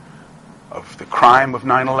investigation of the crime of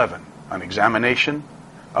 9/11, an examination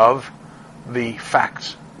of the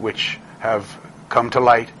facts which have come to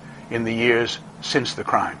light in the years since the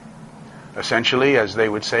crime. Essentially, as they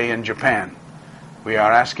would say in Japan, we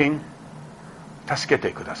are asking,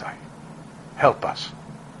 "Tasukete kudasai." Help us.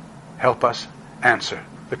 Help us answer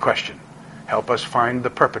the question. Help us find the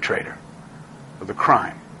perpetrator of the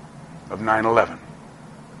crime of 9/11.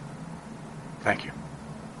 Thank you.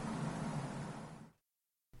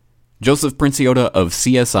 Joseph Princiota of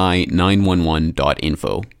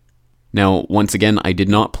CSI911.info. Now, once again, I did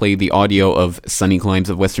not play the audio of Sunny Climes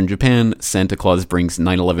of Western Japan, Santa Claus Brings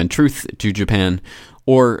 9/11 Truth to Japan,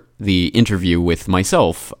 or the interview with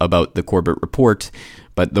myself about the Corbett Report,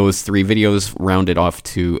 but those 3 videos rounded off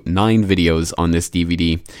to 9 videos on this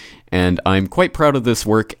DVD. And I'm quite proud of this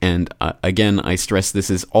work, and again, I stress this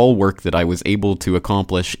is all work that I was able to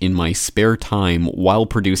accomplish in my spare time while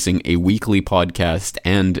producing a weekly podcast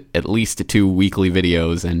and at least 2 weekly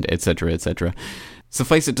videos, and etc., etc.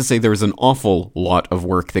 Suffice it to say, there is an awful lot of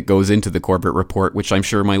work that goes into the Corbett Report, which I'm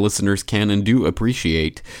sure my listeners can and do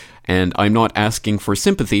appreciate. And I'm not asking for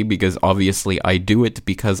sympathy, because obviously I do it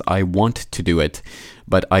because I want to do it.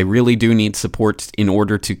 But I really do need support in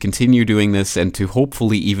order to continue doing this and to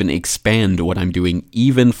hopefully even expand what I'm doing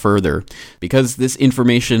even further. Because this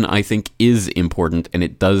information, I think, is important and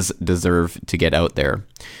it does deserve to get out there.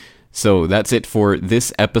 So that's it for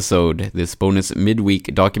this episode, this bonus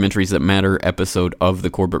midweek Documentaries That Matter episode of the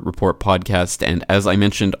Corbett Report podcast. And as I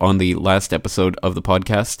mentioned on the last episode of the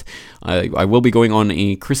podcast, I will be going on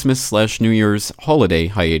a Christmas/New Year's holiday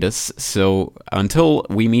hiatus. So until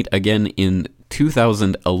we meet again in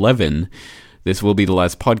 2011, this will be the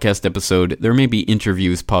last podcast episode. There may be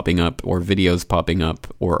interviews popping up, or videos popping up,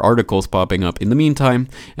 or articles popping up in the meantime,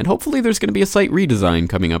 and hopefully there's going to be a site redesign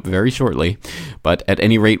coming up very shortly. But at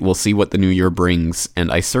any rate, we'll see what the new year brings,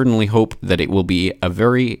 and I certainly hope that it will be a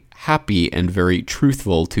very happy and very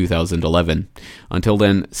truthful 2011. Until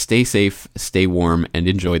then, stay safe, stay warm, and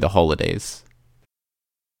enjoy the holidays.